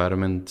an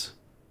environment,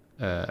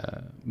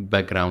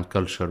 background,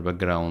 culture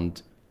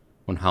background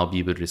on how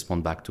people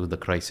respond back to the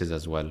crisis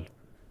as well.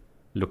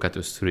 Look at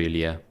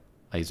Australia,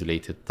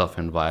 isolated, tough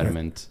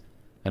environment. Yeah.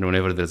 And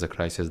whenever there's a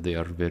crisis, they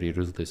are very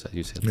ruthless, as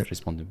you said, yeah,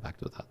 responding back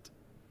to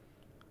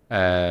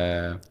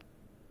that.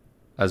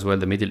 As well,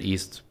 the Middle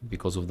East,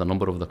 because of the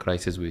number of the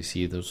crises we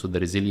see, so the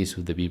resilience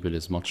of the people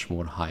is much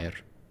more higher.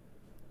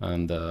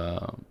 And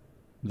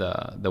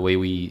the way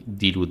we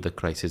deal with the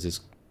crisis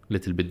is a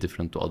little bit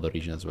different to other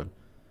regions as well.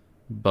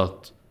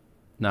 But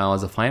now,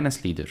 as a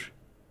finance leader,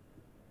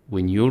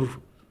 when your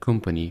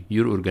company,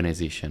 your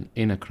organization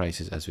in a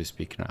crisis as we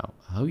speak now,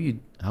 how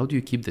do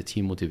you keep the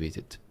team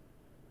motivated?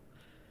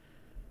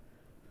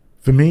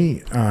 For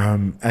me,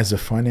 as a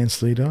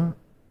finance leader,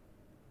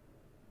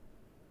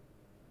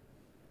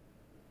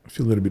 I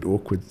feel a little bit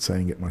awkward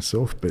saying it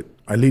myself, but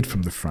I lead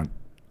from the front.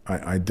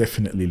 I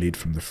definitely lead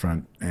from the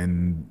front.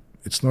 And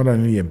it's not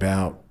only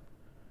about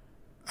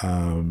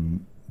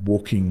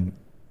walking,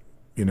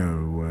 the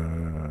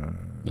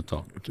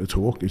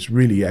talk. It's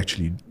really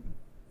actually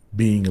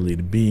being a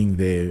leader, being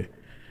there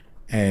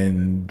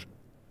and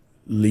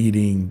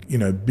leading,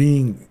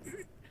 being,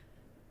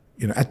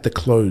 at the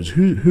close.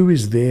 Who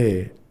is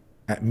there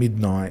at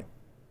midnight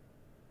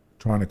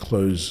trying to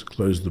close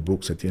the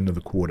books at the end of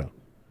the quarter?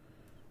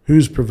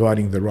 Who's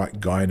providing the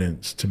right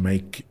guidance to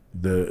make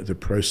the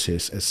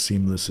process as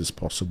seamless as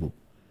possible?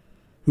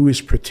 Who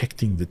is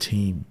protecting the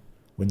team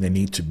when they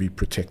need to be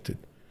protected?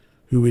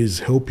 Who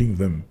is helping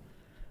them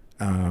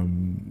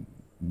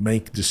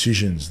make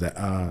decisions that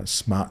are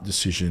smart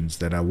decisions,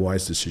 that are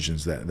wise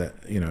decisions, that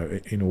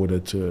in order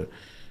to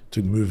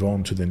move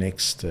on to the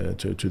next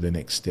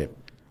step?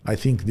 I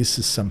think this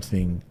is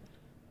something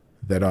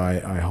that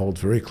I hold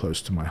very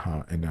close to my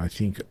heart, and I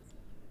think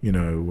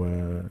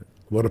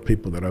a lot of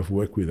people that I've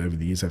worked with over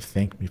the years have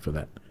thanked me for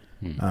that.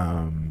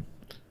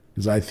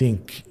 Because I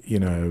think,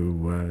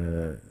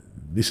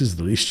 this is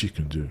the least you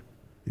can do.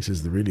 This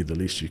is really the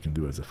least you can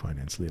do as a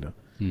finance leader.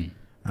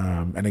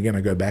 And again,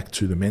 I go back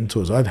to the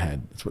mentors I've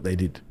had. That's what they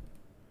did.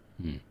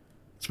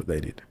 That's what they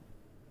did.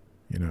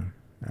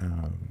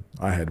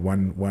 I had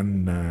one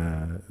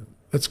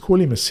let's call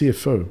him a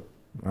CFO,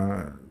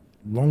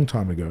 long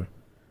time ago.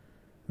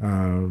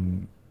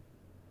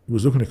 He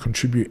was looking to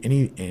contribute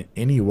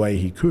any way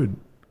he could.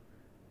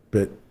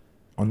 But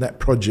on that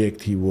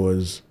project, he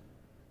was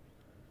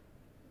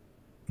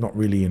not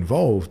really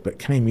involved, but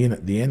came in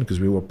at the end because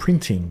we were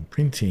printing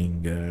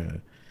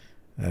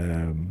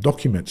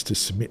documents to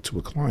submit to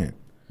a client.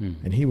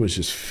 And he was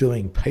just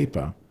filling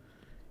paper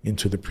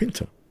into the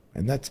printer.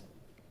 And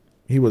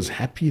he was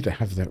happy to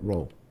have that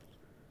role,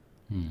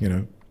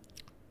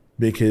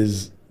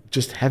 because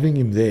just having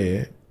him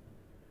there,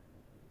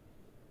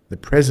 the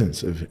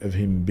presence of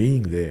him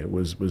being there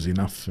was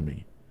enough for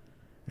me.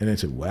 And I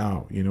said,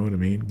 wow, you know what I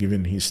mean?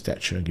 Given his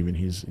stature, given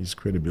his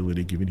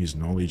credibility, given his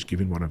knowledge,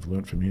 given what I've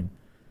learned from him,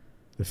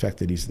 the fact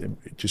that he's there,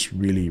 it just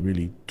really,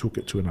 really took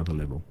it to another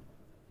level.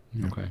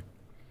 Yeah. Okay.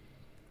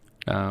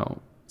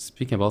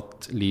 Speaking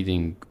about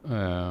leading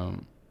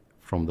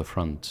from the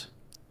front,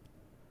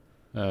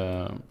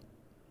 there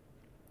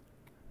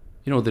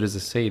is a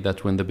say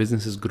that when the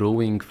business is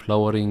growing,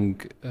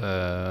 flowering,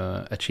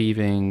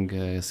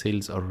 achieving,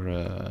 sales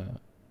are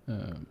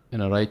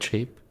in a right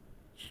shape,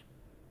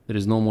 there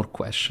is no more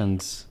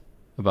questions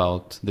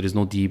there is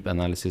no deep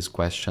analysis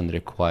question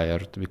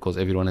required because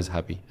everyone is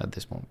happy at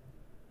this moment.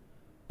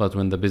 But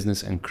when the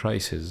business in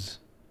crisis,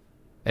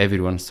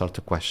 everyone starts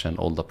to question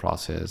all the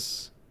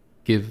process,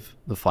 give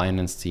the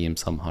finance team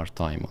some hard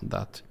time on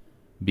that,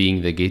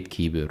 being the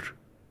gatekeeper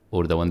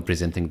or the one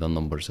presenting the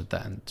numbers at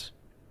the end.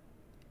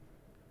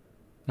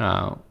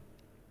 Now,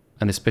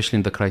 and especially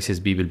in the crisis,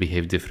 people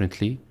behave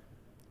differently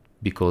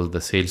because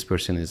the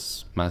salesperson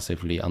is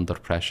massively under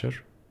pressure.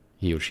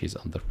 he or she is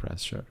under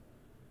pressure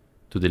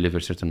to deliver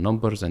certain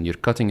numbers, and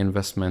you're cutting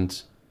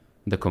investments,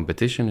 the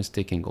competition is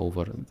taking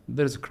over,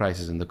 there's a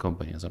crisis in the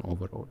company as an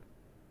overall.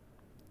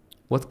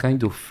 What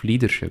kind of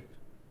leadership,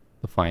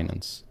 the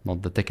finance,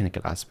 not the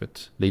technical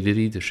aspect, the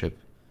leadership,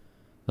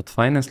 that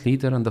finance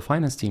leader and the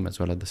finance team as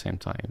well at the same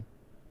time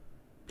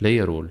play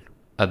a role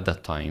at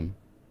that time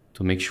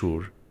to make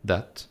sure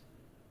that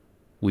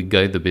we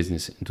guide the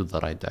business into the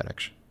right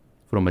direction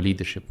from a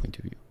leadership point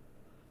of view?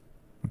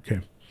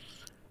 Okay.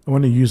 I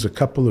want to use a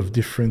couple of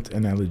different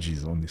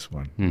analogies on this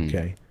one.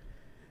 Okay.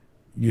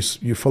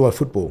 You follow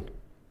football.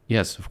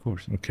 Yes, of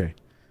course. Okay.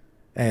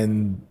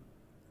 And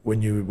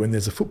when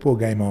there's a football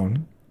game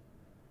on,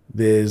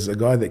 there's a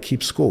guy that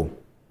keeps score,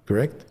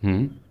 correct?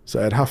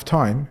 So at half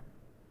time,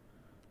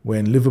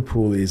 when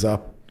Liverpool is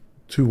up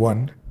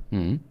 2-1,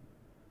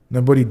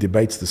 nobody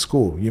debates the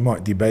score. You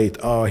might debate,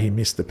 he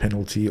missed the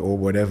penalty or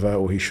whatever,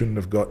 or he shouldn't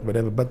have got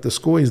whatever, but the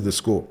score is the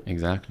score.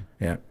 Exactly.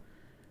 Yeah.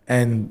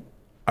 And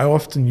I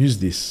often use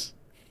this,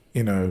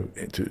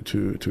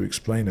 to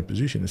explain a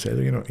position and say,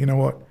 you know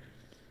what?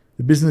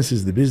 The business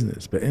is the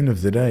business, but end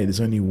of the day, there's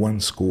only one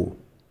score,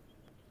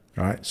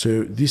 right?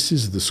 So this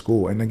is the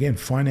score. And again,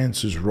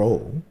 finance's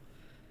role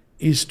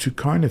is to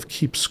kind of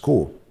keep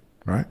score,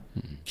 right?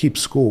 Keep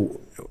score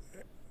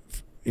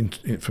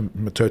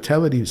from a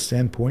totality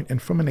standpoint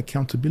and from an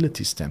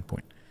accountability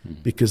standpoint.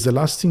 Because the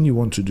last thing you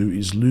want to do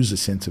is lose a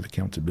sense of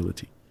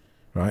accountability,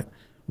 right?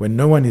 When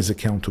no one is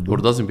accountable. Or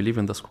doesn't believe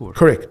in the score.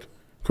 Correct.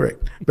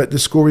 But the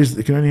score is,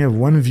 you can only have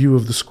one view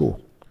of the score.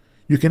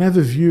 You can have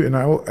a view, and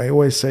I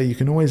always say, you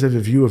can always have a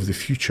view of the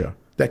future.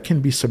 That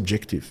can be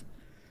subjective.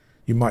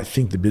 You might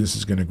think the business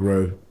is going to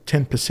grow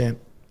 10%,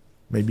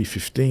 maybe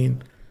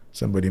 15%.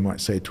 Somebody might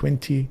say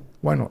 20%.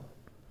 Why not?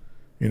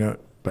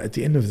 But at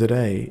the end of the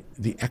day,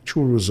 the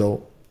actual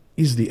result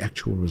is the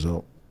actual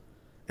result.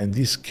 And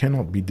this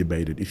cannot be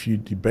debated. If you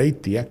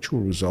debate the actual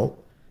result,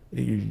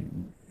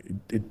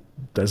 it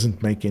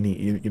doesn't make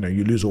any,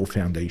 you lose all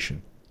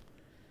foundation.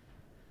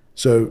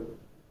 So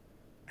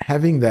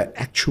having that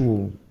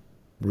actual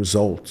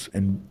result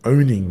and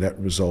owning that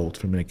result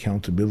from an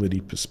accountability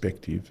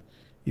perspective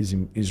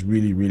is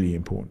really, really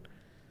important.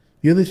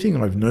 The other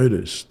thing I've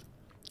noticed,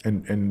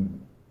 and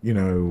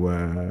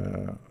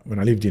when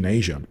I lived in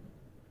Asia,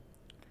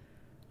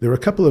 there were a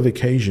couple of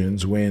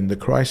occasions when the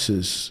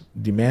crisis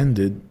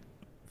demanded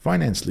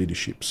finance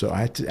leadership. So I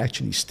had to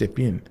actually step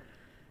in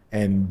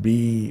and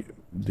be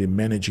the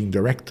managing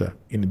director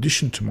in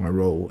addition to my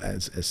role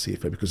as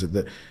CFO, because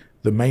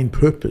the main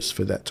purpose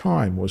for that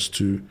time was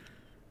to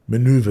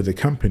maneuver the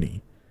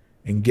company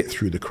and get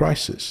through the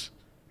crisis,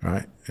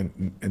 right?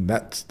 And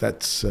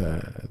that's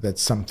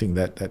something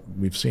that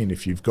we've seen.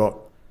 If you've got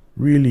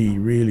really,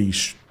 really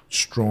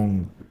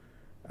strong,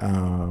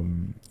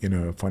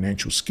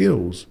 financial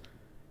skills,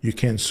 you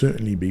can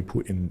certainly be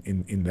put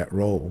in that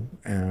role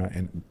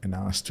and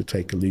asked to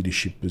take a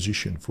leadership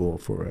position for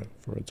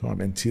a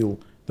time until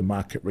the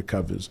market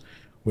recovers,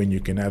 when you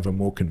can have a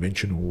more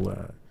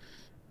conventional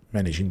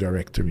managing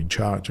director in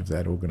charge of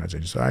that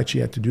organization. So I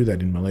actually had to do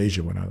that in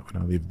Malaysia when I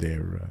lived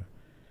there.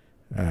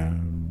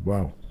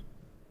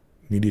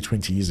 Nearly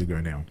 20 years ago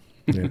now.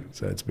 Yeah,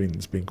 so it's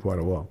been quite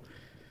a while.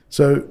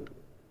 So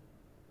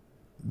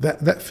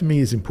that for me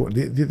is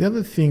important. The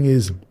other thing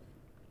is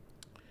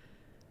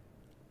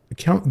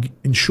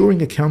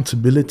ensuring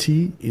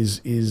accountability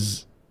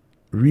is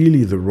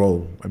really the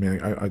role. I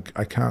mean,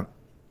 I can't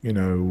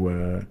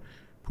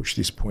push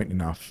this point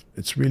enough.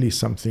 It's really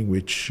something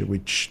which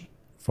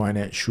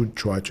finance should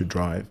try to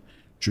drive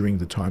during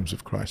the times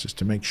of crisis,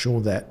 to make sure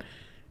that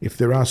if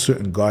there are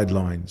certain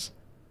guidelines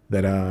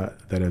that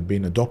have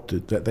been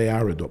adopted, that they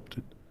are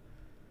adopted,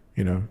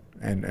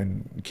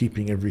 and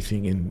keeping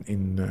everything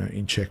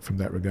in check from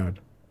that regard.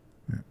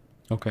 Yeah.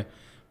 Okay.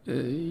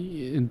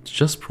 It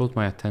just brought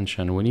my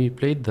attention when you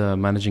played the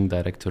managing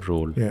director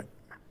role. Yeah.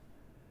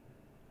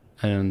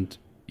 And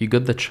you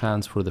got the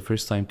chance for the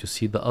first time to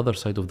see the other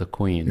side of the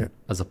coin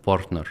as a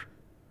partner.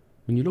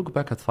 When you look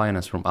back at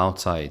finance from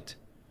outside,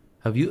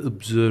 have you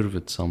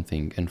observed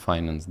something in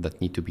finance that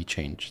need to be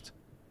changed?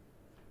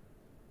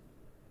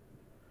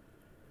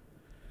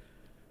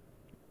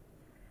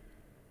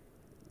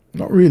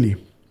 Not really.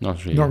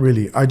 Not really. Not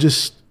really.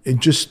 It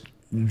just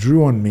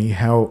drew on me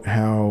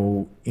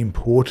how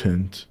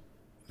important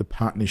the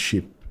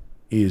partnership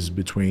is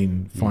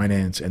between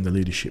finance and the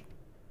leadership.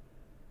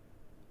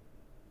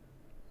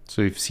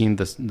 So you've seen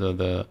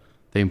the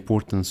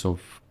importance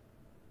of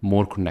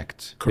more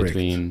connect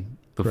between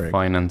the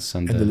finance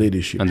and the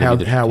leadership. And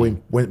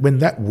when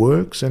that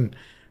works and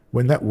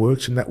that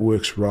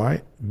works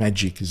right,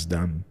 magic is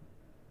done.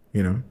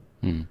 And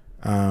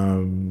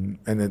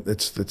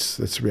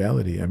that's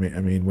reality. I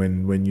mean,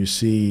 when you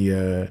see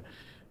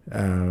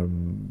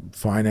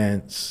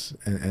finance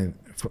and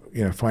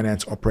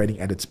finance operating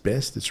at its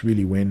best, it's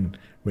really when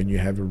you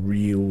have a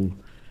real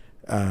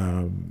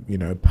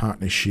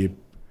partnership,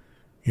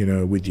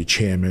 with your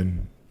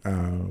chairman,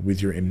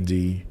 with your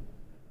MD,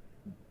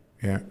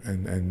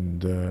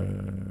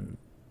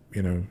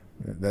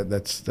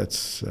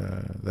 that's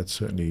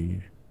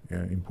certainly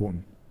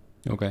important.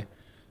 Okay.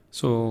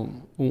 So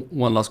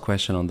one last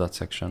question on that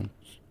section.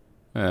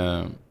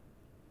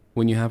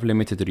 When you have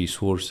limited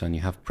resource and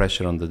you have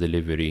pressure on the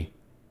delivery,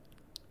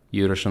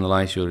 you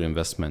rationalize your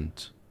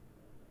investment.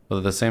 But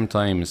at the same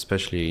time,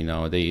 especially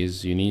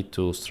nowadays, you need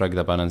to strike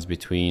the balance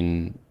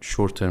between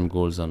short-term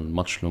goals and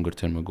much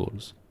longer-term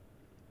goals.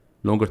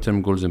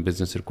 Longer-term goals in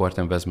business require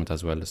investment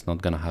as well. It's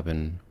not going to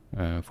happen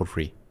for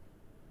free.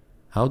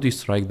 How do you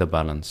strike the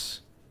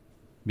balance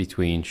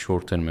between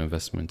short-term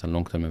investment and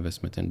long-term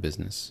investment in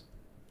business?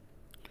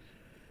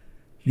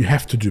 You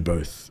have to do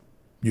both.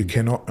 You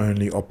cannot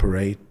only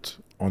operate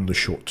on the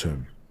short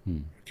term.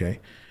 Okay?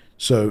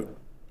 So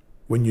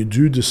when you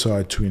do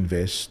decide to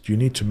invest, you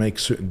need to make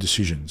certain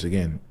decisions.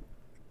 Again,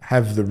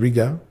 have the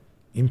rigor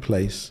in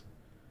place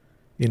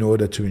in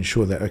order to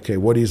ensure that, okay,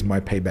 what is my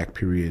payback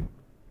period?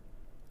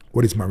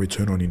 What is my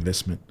return on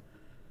investment?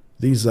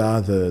 These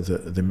are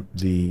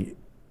the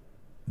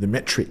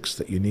metrics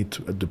that you need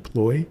to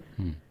deploy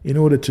in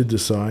order to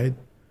decide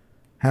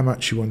how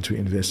much you want to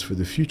invest for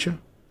the future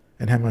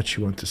and how much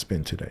you want to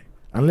spend today.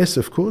 Unless,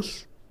 of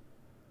course,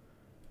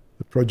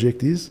 the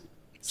project is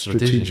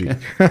strategic.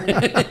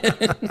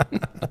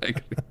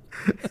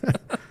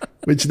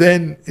 Which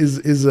then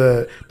is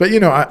a, but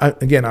you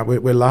know,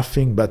 we're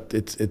laughing, but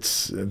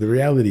it's the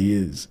reality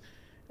is,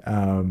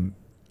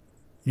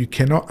 you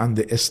cannot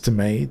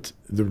underestimate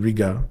the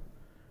rigor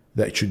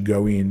that should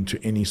go into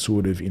any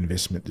sort of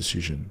investment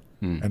decision.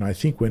 And I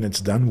think when it's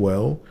done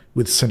well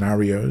with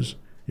scenarios,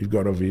 you've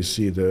got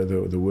obviously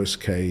the worst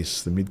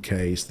case, the mid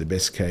case, the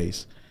best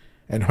case,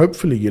 and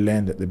hopefully you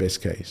land at the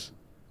best case.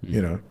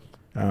 You know,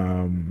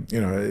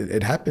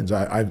 it happens.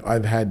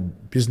 I've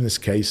had business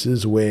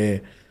cases where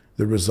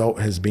the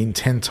result has been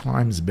 10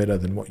 times better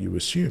than what you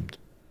assumed.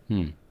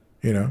 You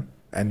know,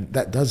 and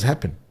that does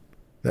happen.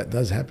 That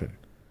does happen.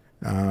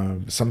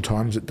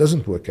 Sometimes it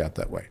doesn't work out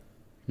that way.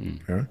 You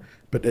know?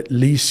 But at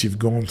least you've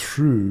gone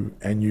through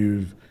and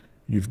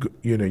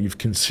you've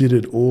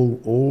considered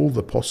all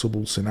the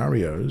possible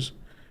scenarios,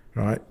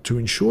 right, to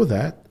ensure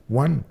that,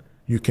 one,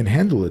 you can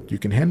handle it. You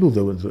can handle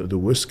the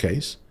worst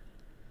case,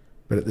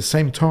 but at the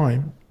same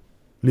time,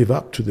 live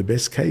up to the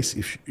best case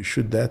if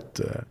should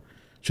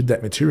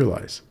that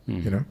materialize.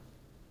 You know.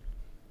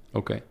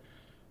 Okay.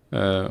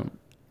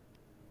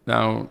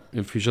 Now,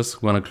 if you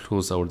just want to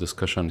close our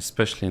discussion,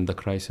 especially in the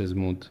crisis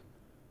mood,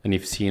 and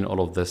you've seen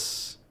all of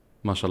this,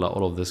 mashallah,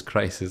 all of this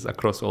crisis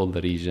across all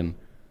the region,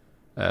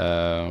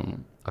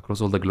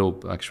 across all the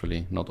globe,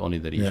 actually, not only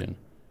the region.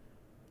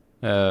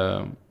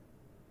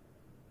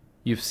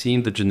 You've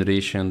seen the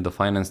generation, the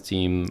finance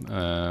team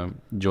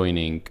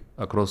joining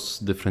across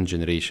different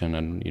generation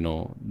and, you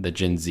know, the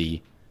Gen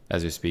Z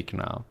as we speak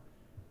now.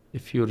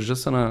 If you're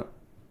just gonna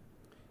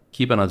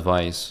keep an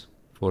advice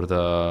for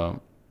the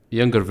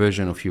younger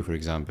version of you, for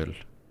example,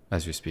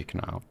 as we speak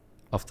now,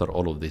 after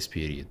all of this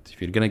period,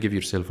 if you're gonna give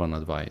yourself an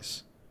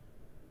advice,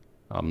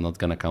 I'm not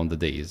gonna count the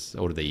days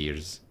or the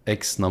years,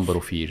 X number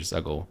of years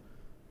ago,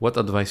 what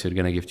advice you're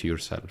gonna give to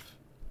yourself?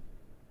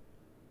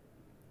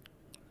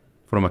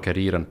 From a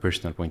career and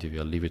personal point of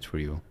view, I'll leave it for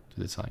you to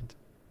decide.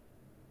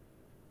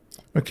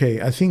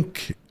 Okay, I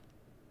think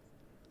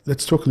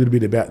let's talk a little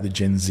bit about the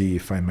Gen Z,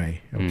 if I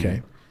may.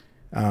 Okay,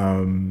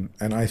 and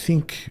I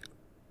think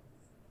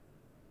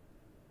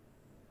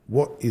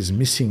what is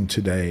missing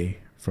today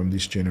from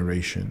this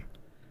generation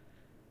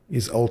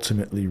is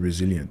ultimately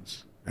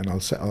resilience, and I'll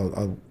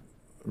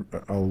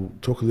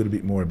talk a little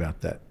bit more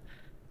about that.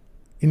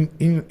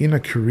 In a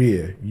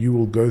career, you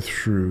will go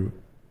through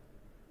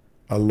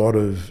a lot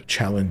of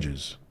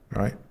challenges,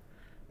 right?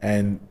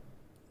 And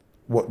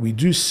what we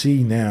do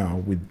see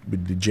now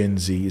with the Gen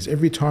Z is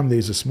every time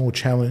there's a small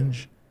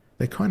challenge,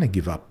 they kind of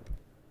give up.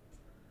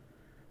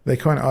 They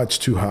kind of, oh, it's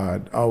too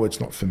hard. Oh, it's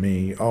not for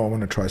me. Oh, I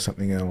want to try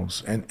something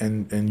else.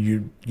 And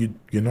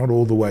you're not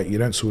all the way. You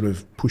don't sort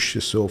of push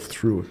yourself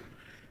through it.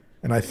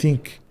 And I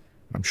think,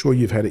 I'm sure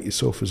you've had it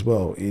yourself as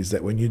well, is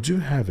that when you do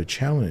have a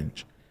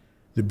challenge,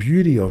 the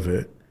beauty of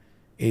it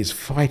is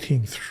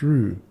fighting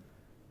through,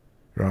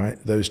 right,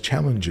 those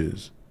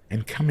challenges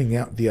and coming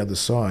out the other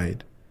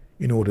side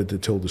in order to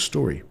tell the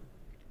story.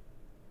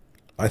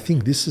 I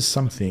think this is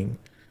something,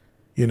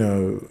 you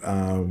know,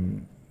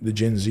 the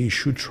Gen Z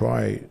should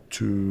try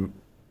to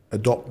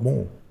adopt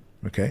more,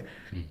 okay?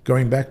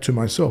 Going back to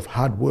myself,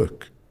 hard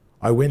work.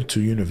 I went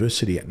to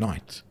university at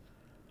night.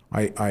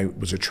 I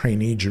was a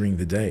trainee during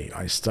the day.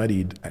 I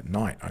studied at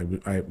night.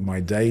 My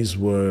days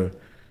were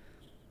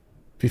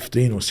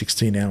 15 or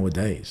 16-hour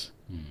days,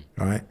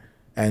 right?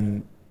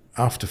 And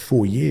after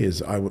 4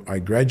 years, I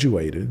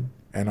graduated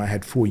and I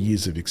had 4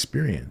 years of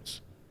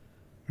experience,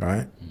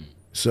 right?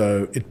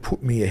 So it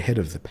put me ahead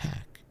of the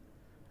pack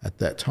at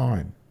that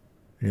time.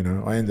 You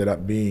know, I ended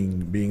up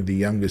being the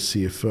youngest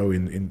CFO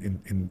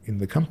in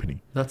the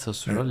company. That's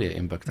Australia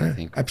impact, I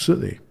think.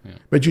 Absolutely. Yeah.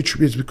 But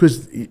it's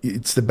because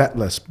it's the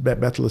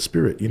battler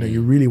spirit. You know,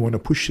 you really want to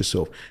push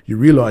yourself. You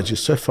realize you're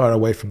so far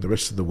away from the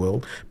rest of the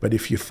world, but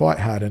if you fight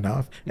hard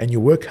enough and you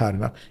work hard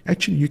enough,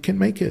 actually you can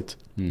make it.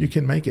 You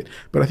can make it.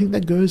 But I think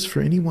that goes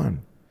for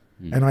anyone.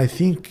 And I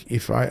think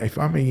if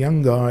I'm a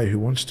young guy who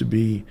wants to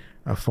be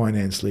a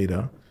finance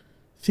leader,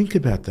 think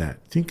about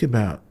that. Think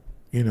about,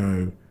 you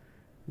know,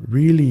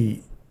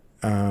 really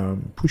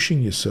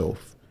pushing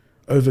yourself,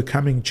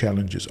 overcoming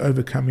challenges,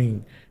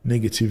 overcoming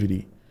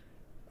negativity.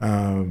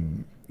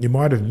 You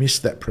might have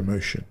missed that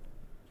promotion,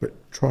 but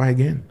try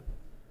again.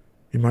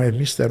 You might have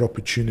missed that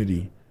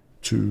opportunity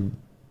to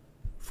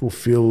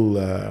fulfill,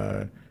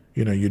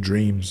 you know, your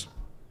dreams,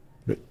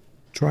 but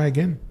try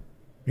again.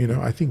 You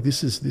know, I think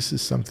this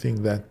is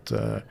something that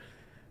the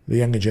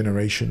younger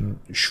generation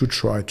should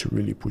try to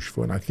really push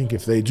for. And I think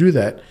if they do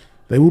that,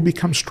 they will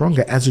become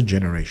stronger as a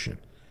generation,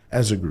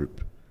 as a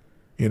group,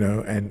 you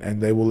know,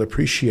 and they will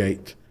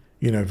appreciate,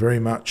 you know, very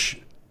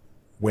much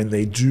when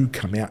they do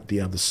come out the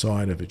other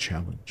side of a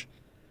challenge.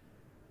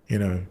 You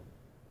know,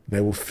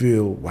 they will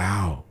feel,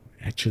 wow,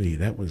 actually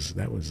that was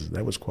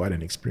quite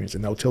an experience,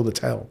 and they'll tell the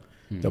tale.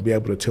 They'll be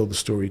able to tell the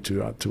story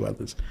to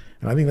others,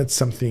 and I think that's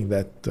something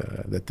that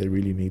that they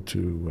really need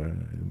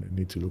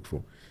to look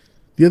for.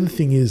 The other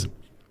thing is,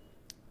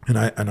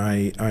 as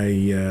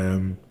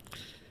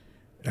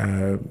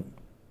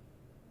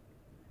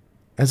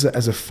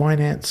a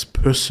finance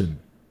person,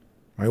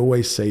 I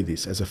always say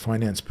this: as a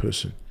finance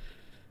person,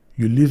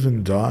 you live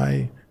and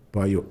die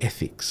by your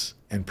ethics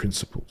and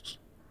principles.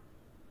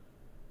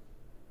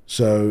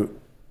 So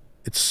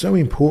it's so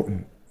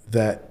important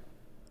that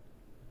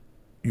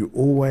you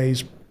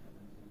always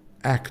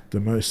act the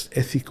most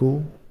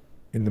ethical,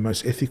 in the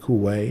most ethical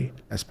way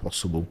as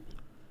possible.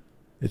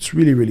 It's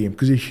really, really important,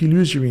 because if you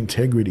lose your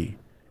integrity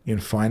in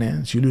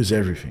finance, you lose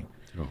everything.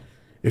 Oh.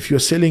 If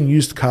you're selling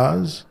used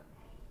cars,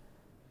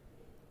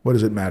 what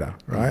does it matter,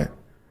 right?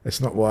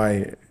 It's not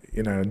why,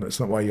 you know,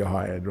 it's not why you're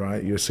hired,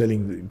 right? You're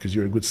selling because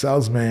you're a good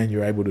salesman,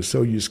 you're able to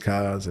sell used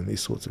cars and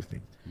these sorts of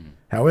things.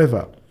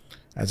 However,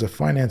 as a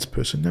finance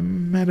person, no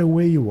matter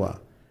where you are,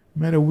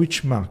 no matter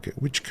which market,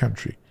 which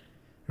country,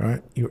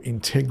 right, your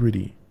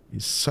integrity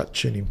is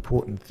such an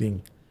important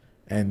thing,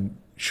 and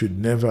should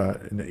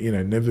never, you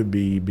know, never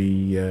be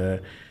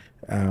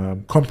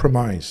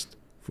compromised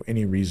for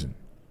any reason,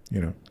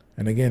 you know.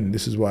 And again,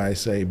 this is why I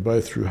say,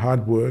 both through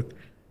hard work,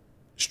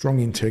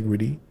 strong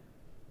integrity,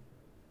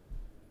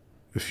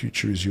 the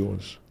future is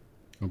yours.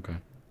 Okay.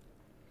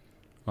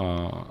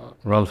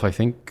 Ralph, I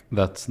think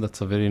that's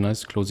a very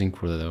nice closing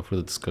for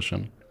the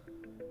discussion.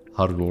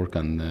 Hard work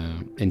and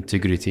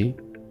integrity,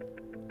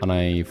 and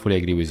I fully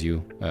agree with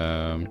you,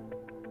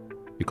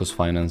 because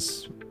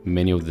finance,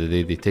 many of the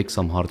day, they take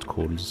some hard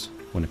calls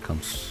when it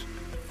comes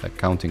to the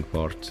accounting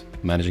part,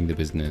 managing the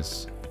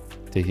business,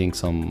 taking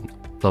some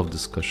tough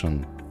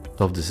decision,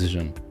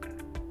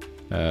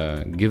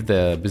 give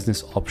the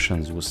business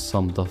options with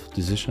some tough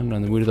decision,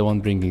 and we're the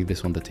one bringing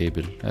this on the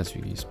table as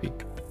we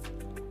speak.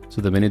 So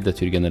the minute that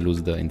you're gonna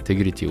lose the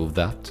integrity of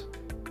that,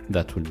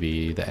 that will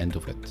be the end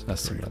of it. As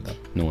simple as that.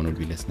 No one will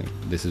be listening.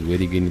 This is where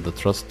you gain the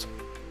trust,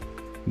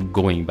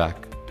 going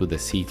back to the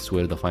seats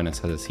where the finance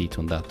has a seat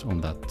on that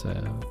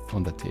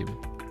table.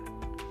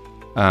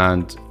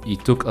 And he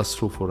took us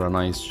through for a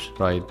nice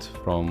ride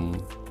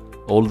from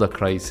all the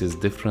crises,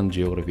 different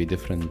geography,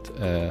 different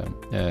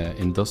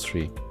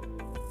industry,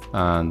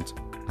 and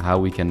how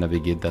we can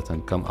navigate that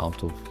and come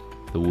out of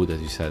the wood,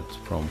 as you said,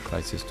 from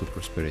crisis to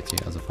prosperity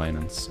as a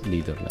finance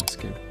leader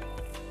landscape.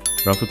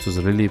 Ralph, it was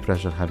really a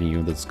pleasure having you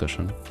in the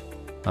discussion,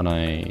 and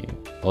I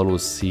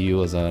always see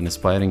you as an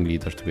inspiring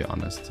leader, to be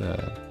honest.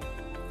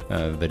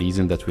 The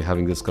reason that we're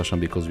having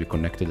discussion, because we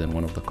connected in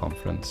one of the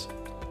conference,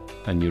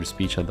 and your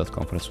speech at that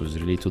conference was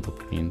really to the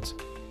point.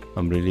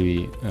 I'm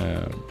really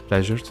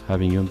pleasured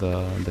having you on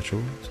the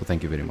show, so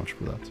thank you very much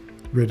for that.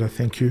 Reda,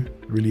 thank you.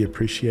 Really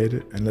appreciate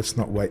it. And let's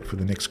not wait for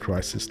the next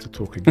crisis to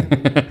talk again.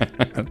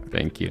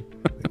 Thank you.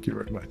 Thank you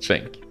very much.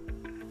 Thank you.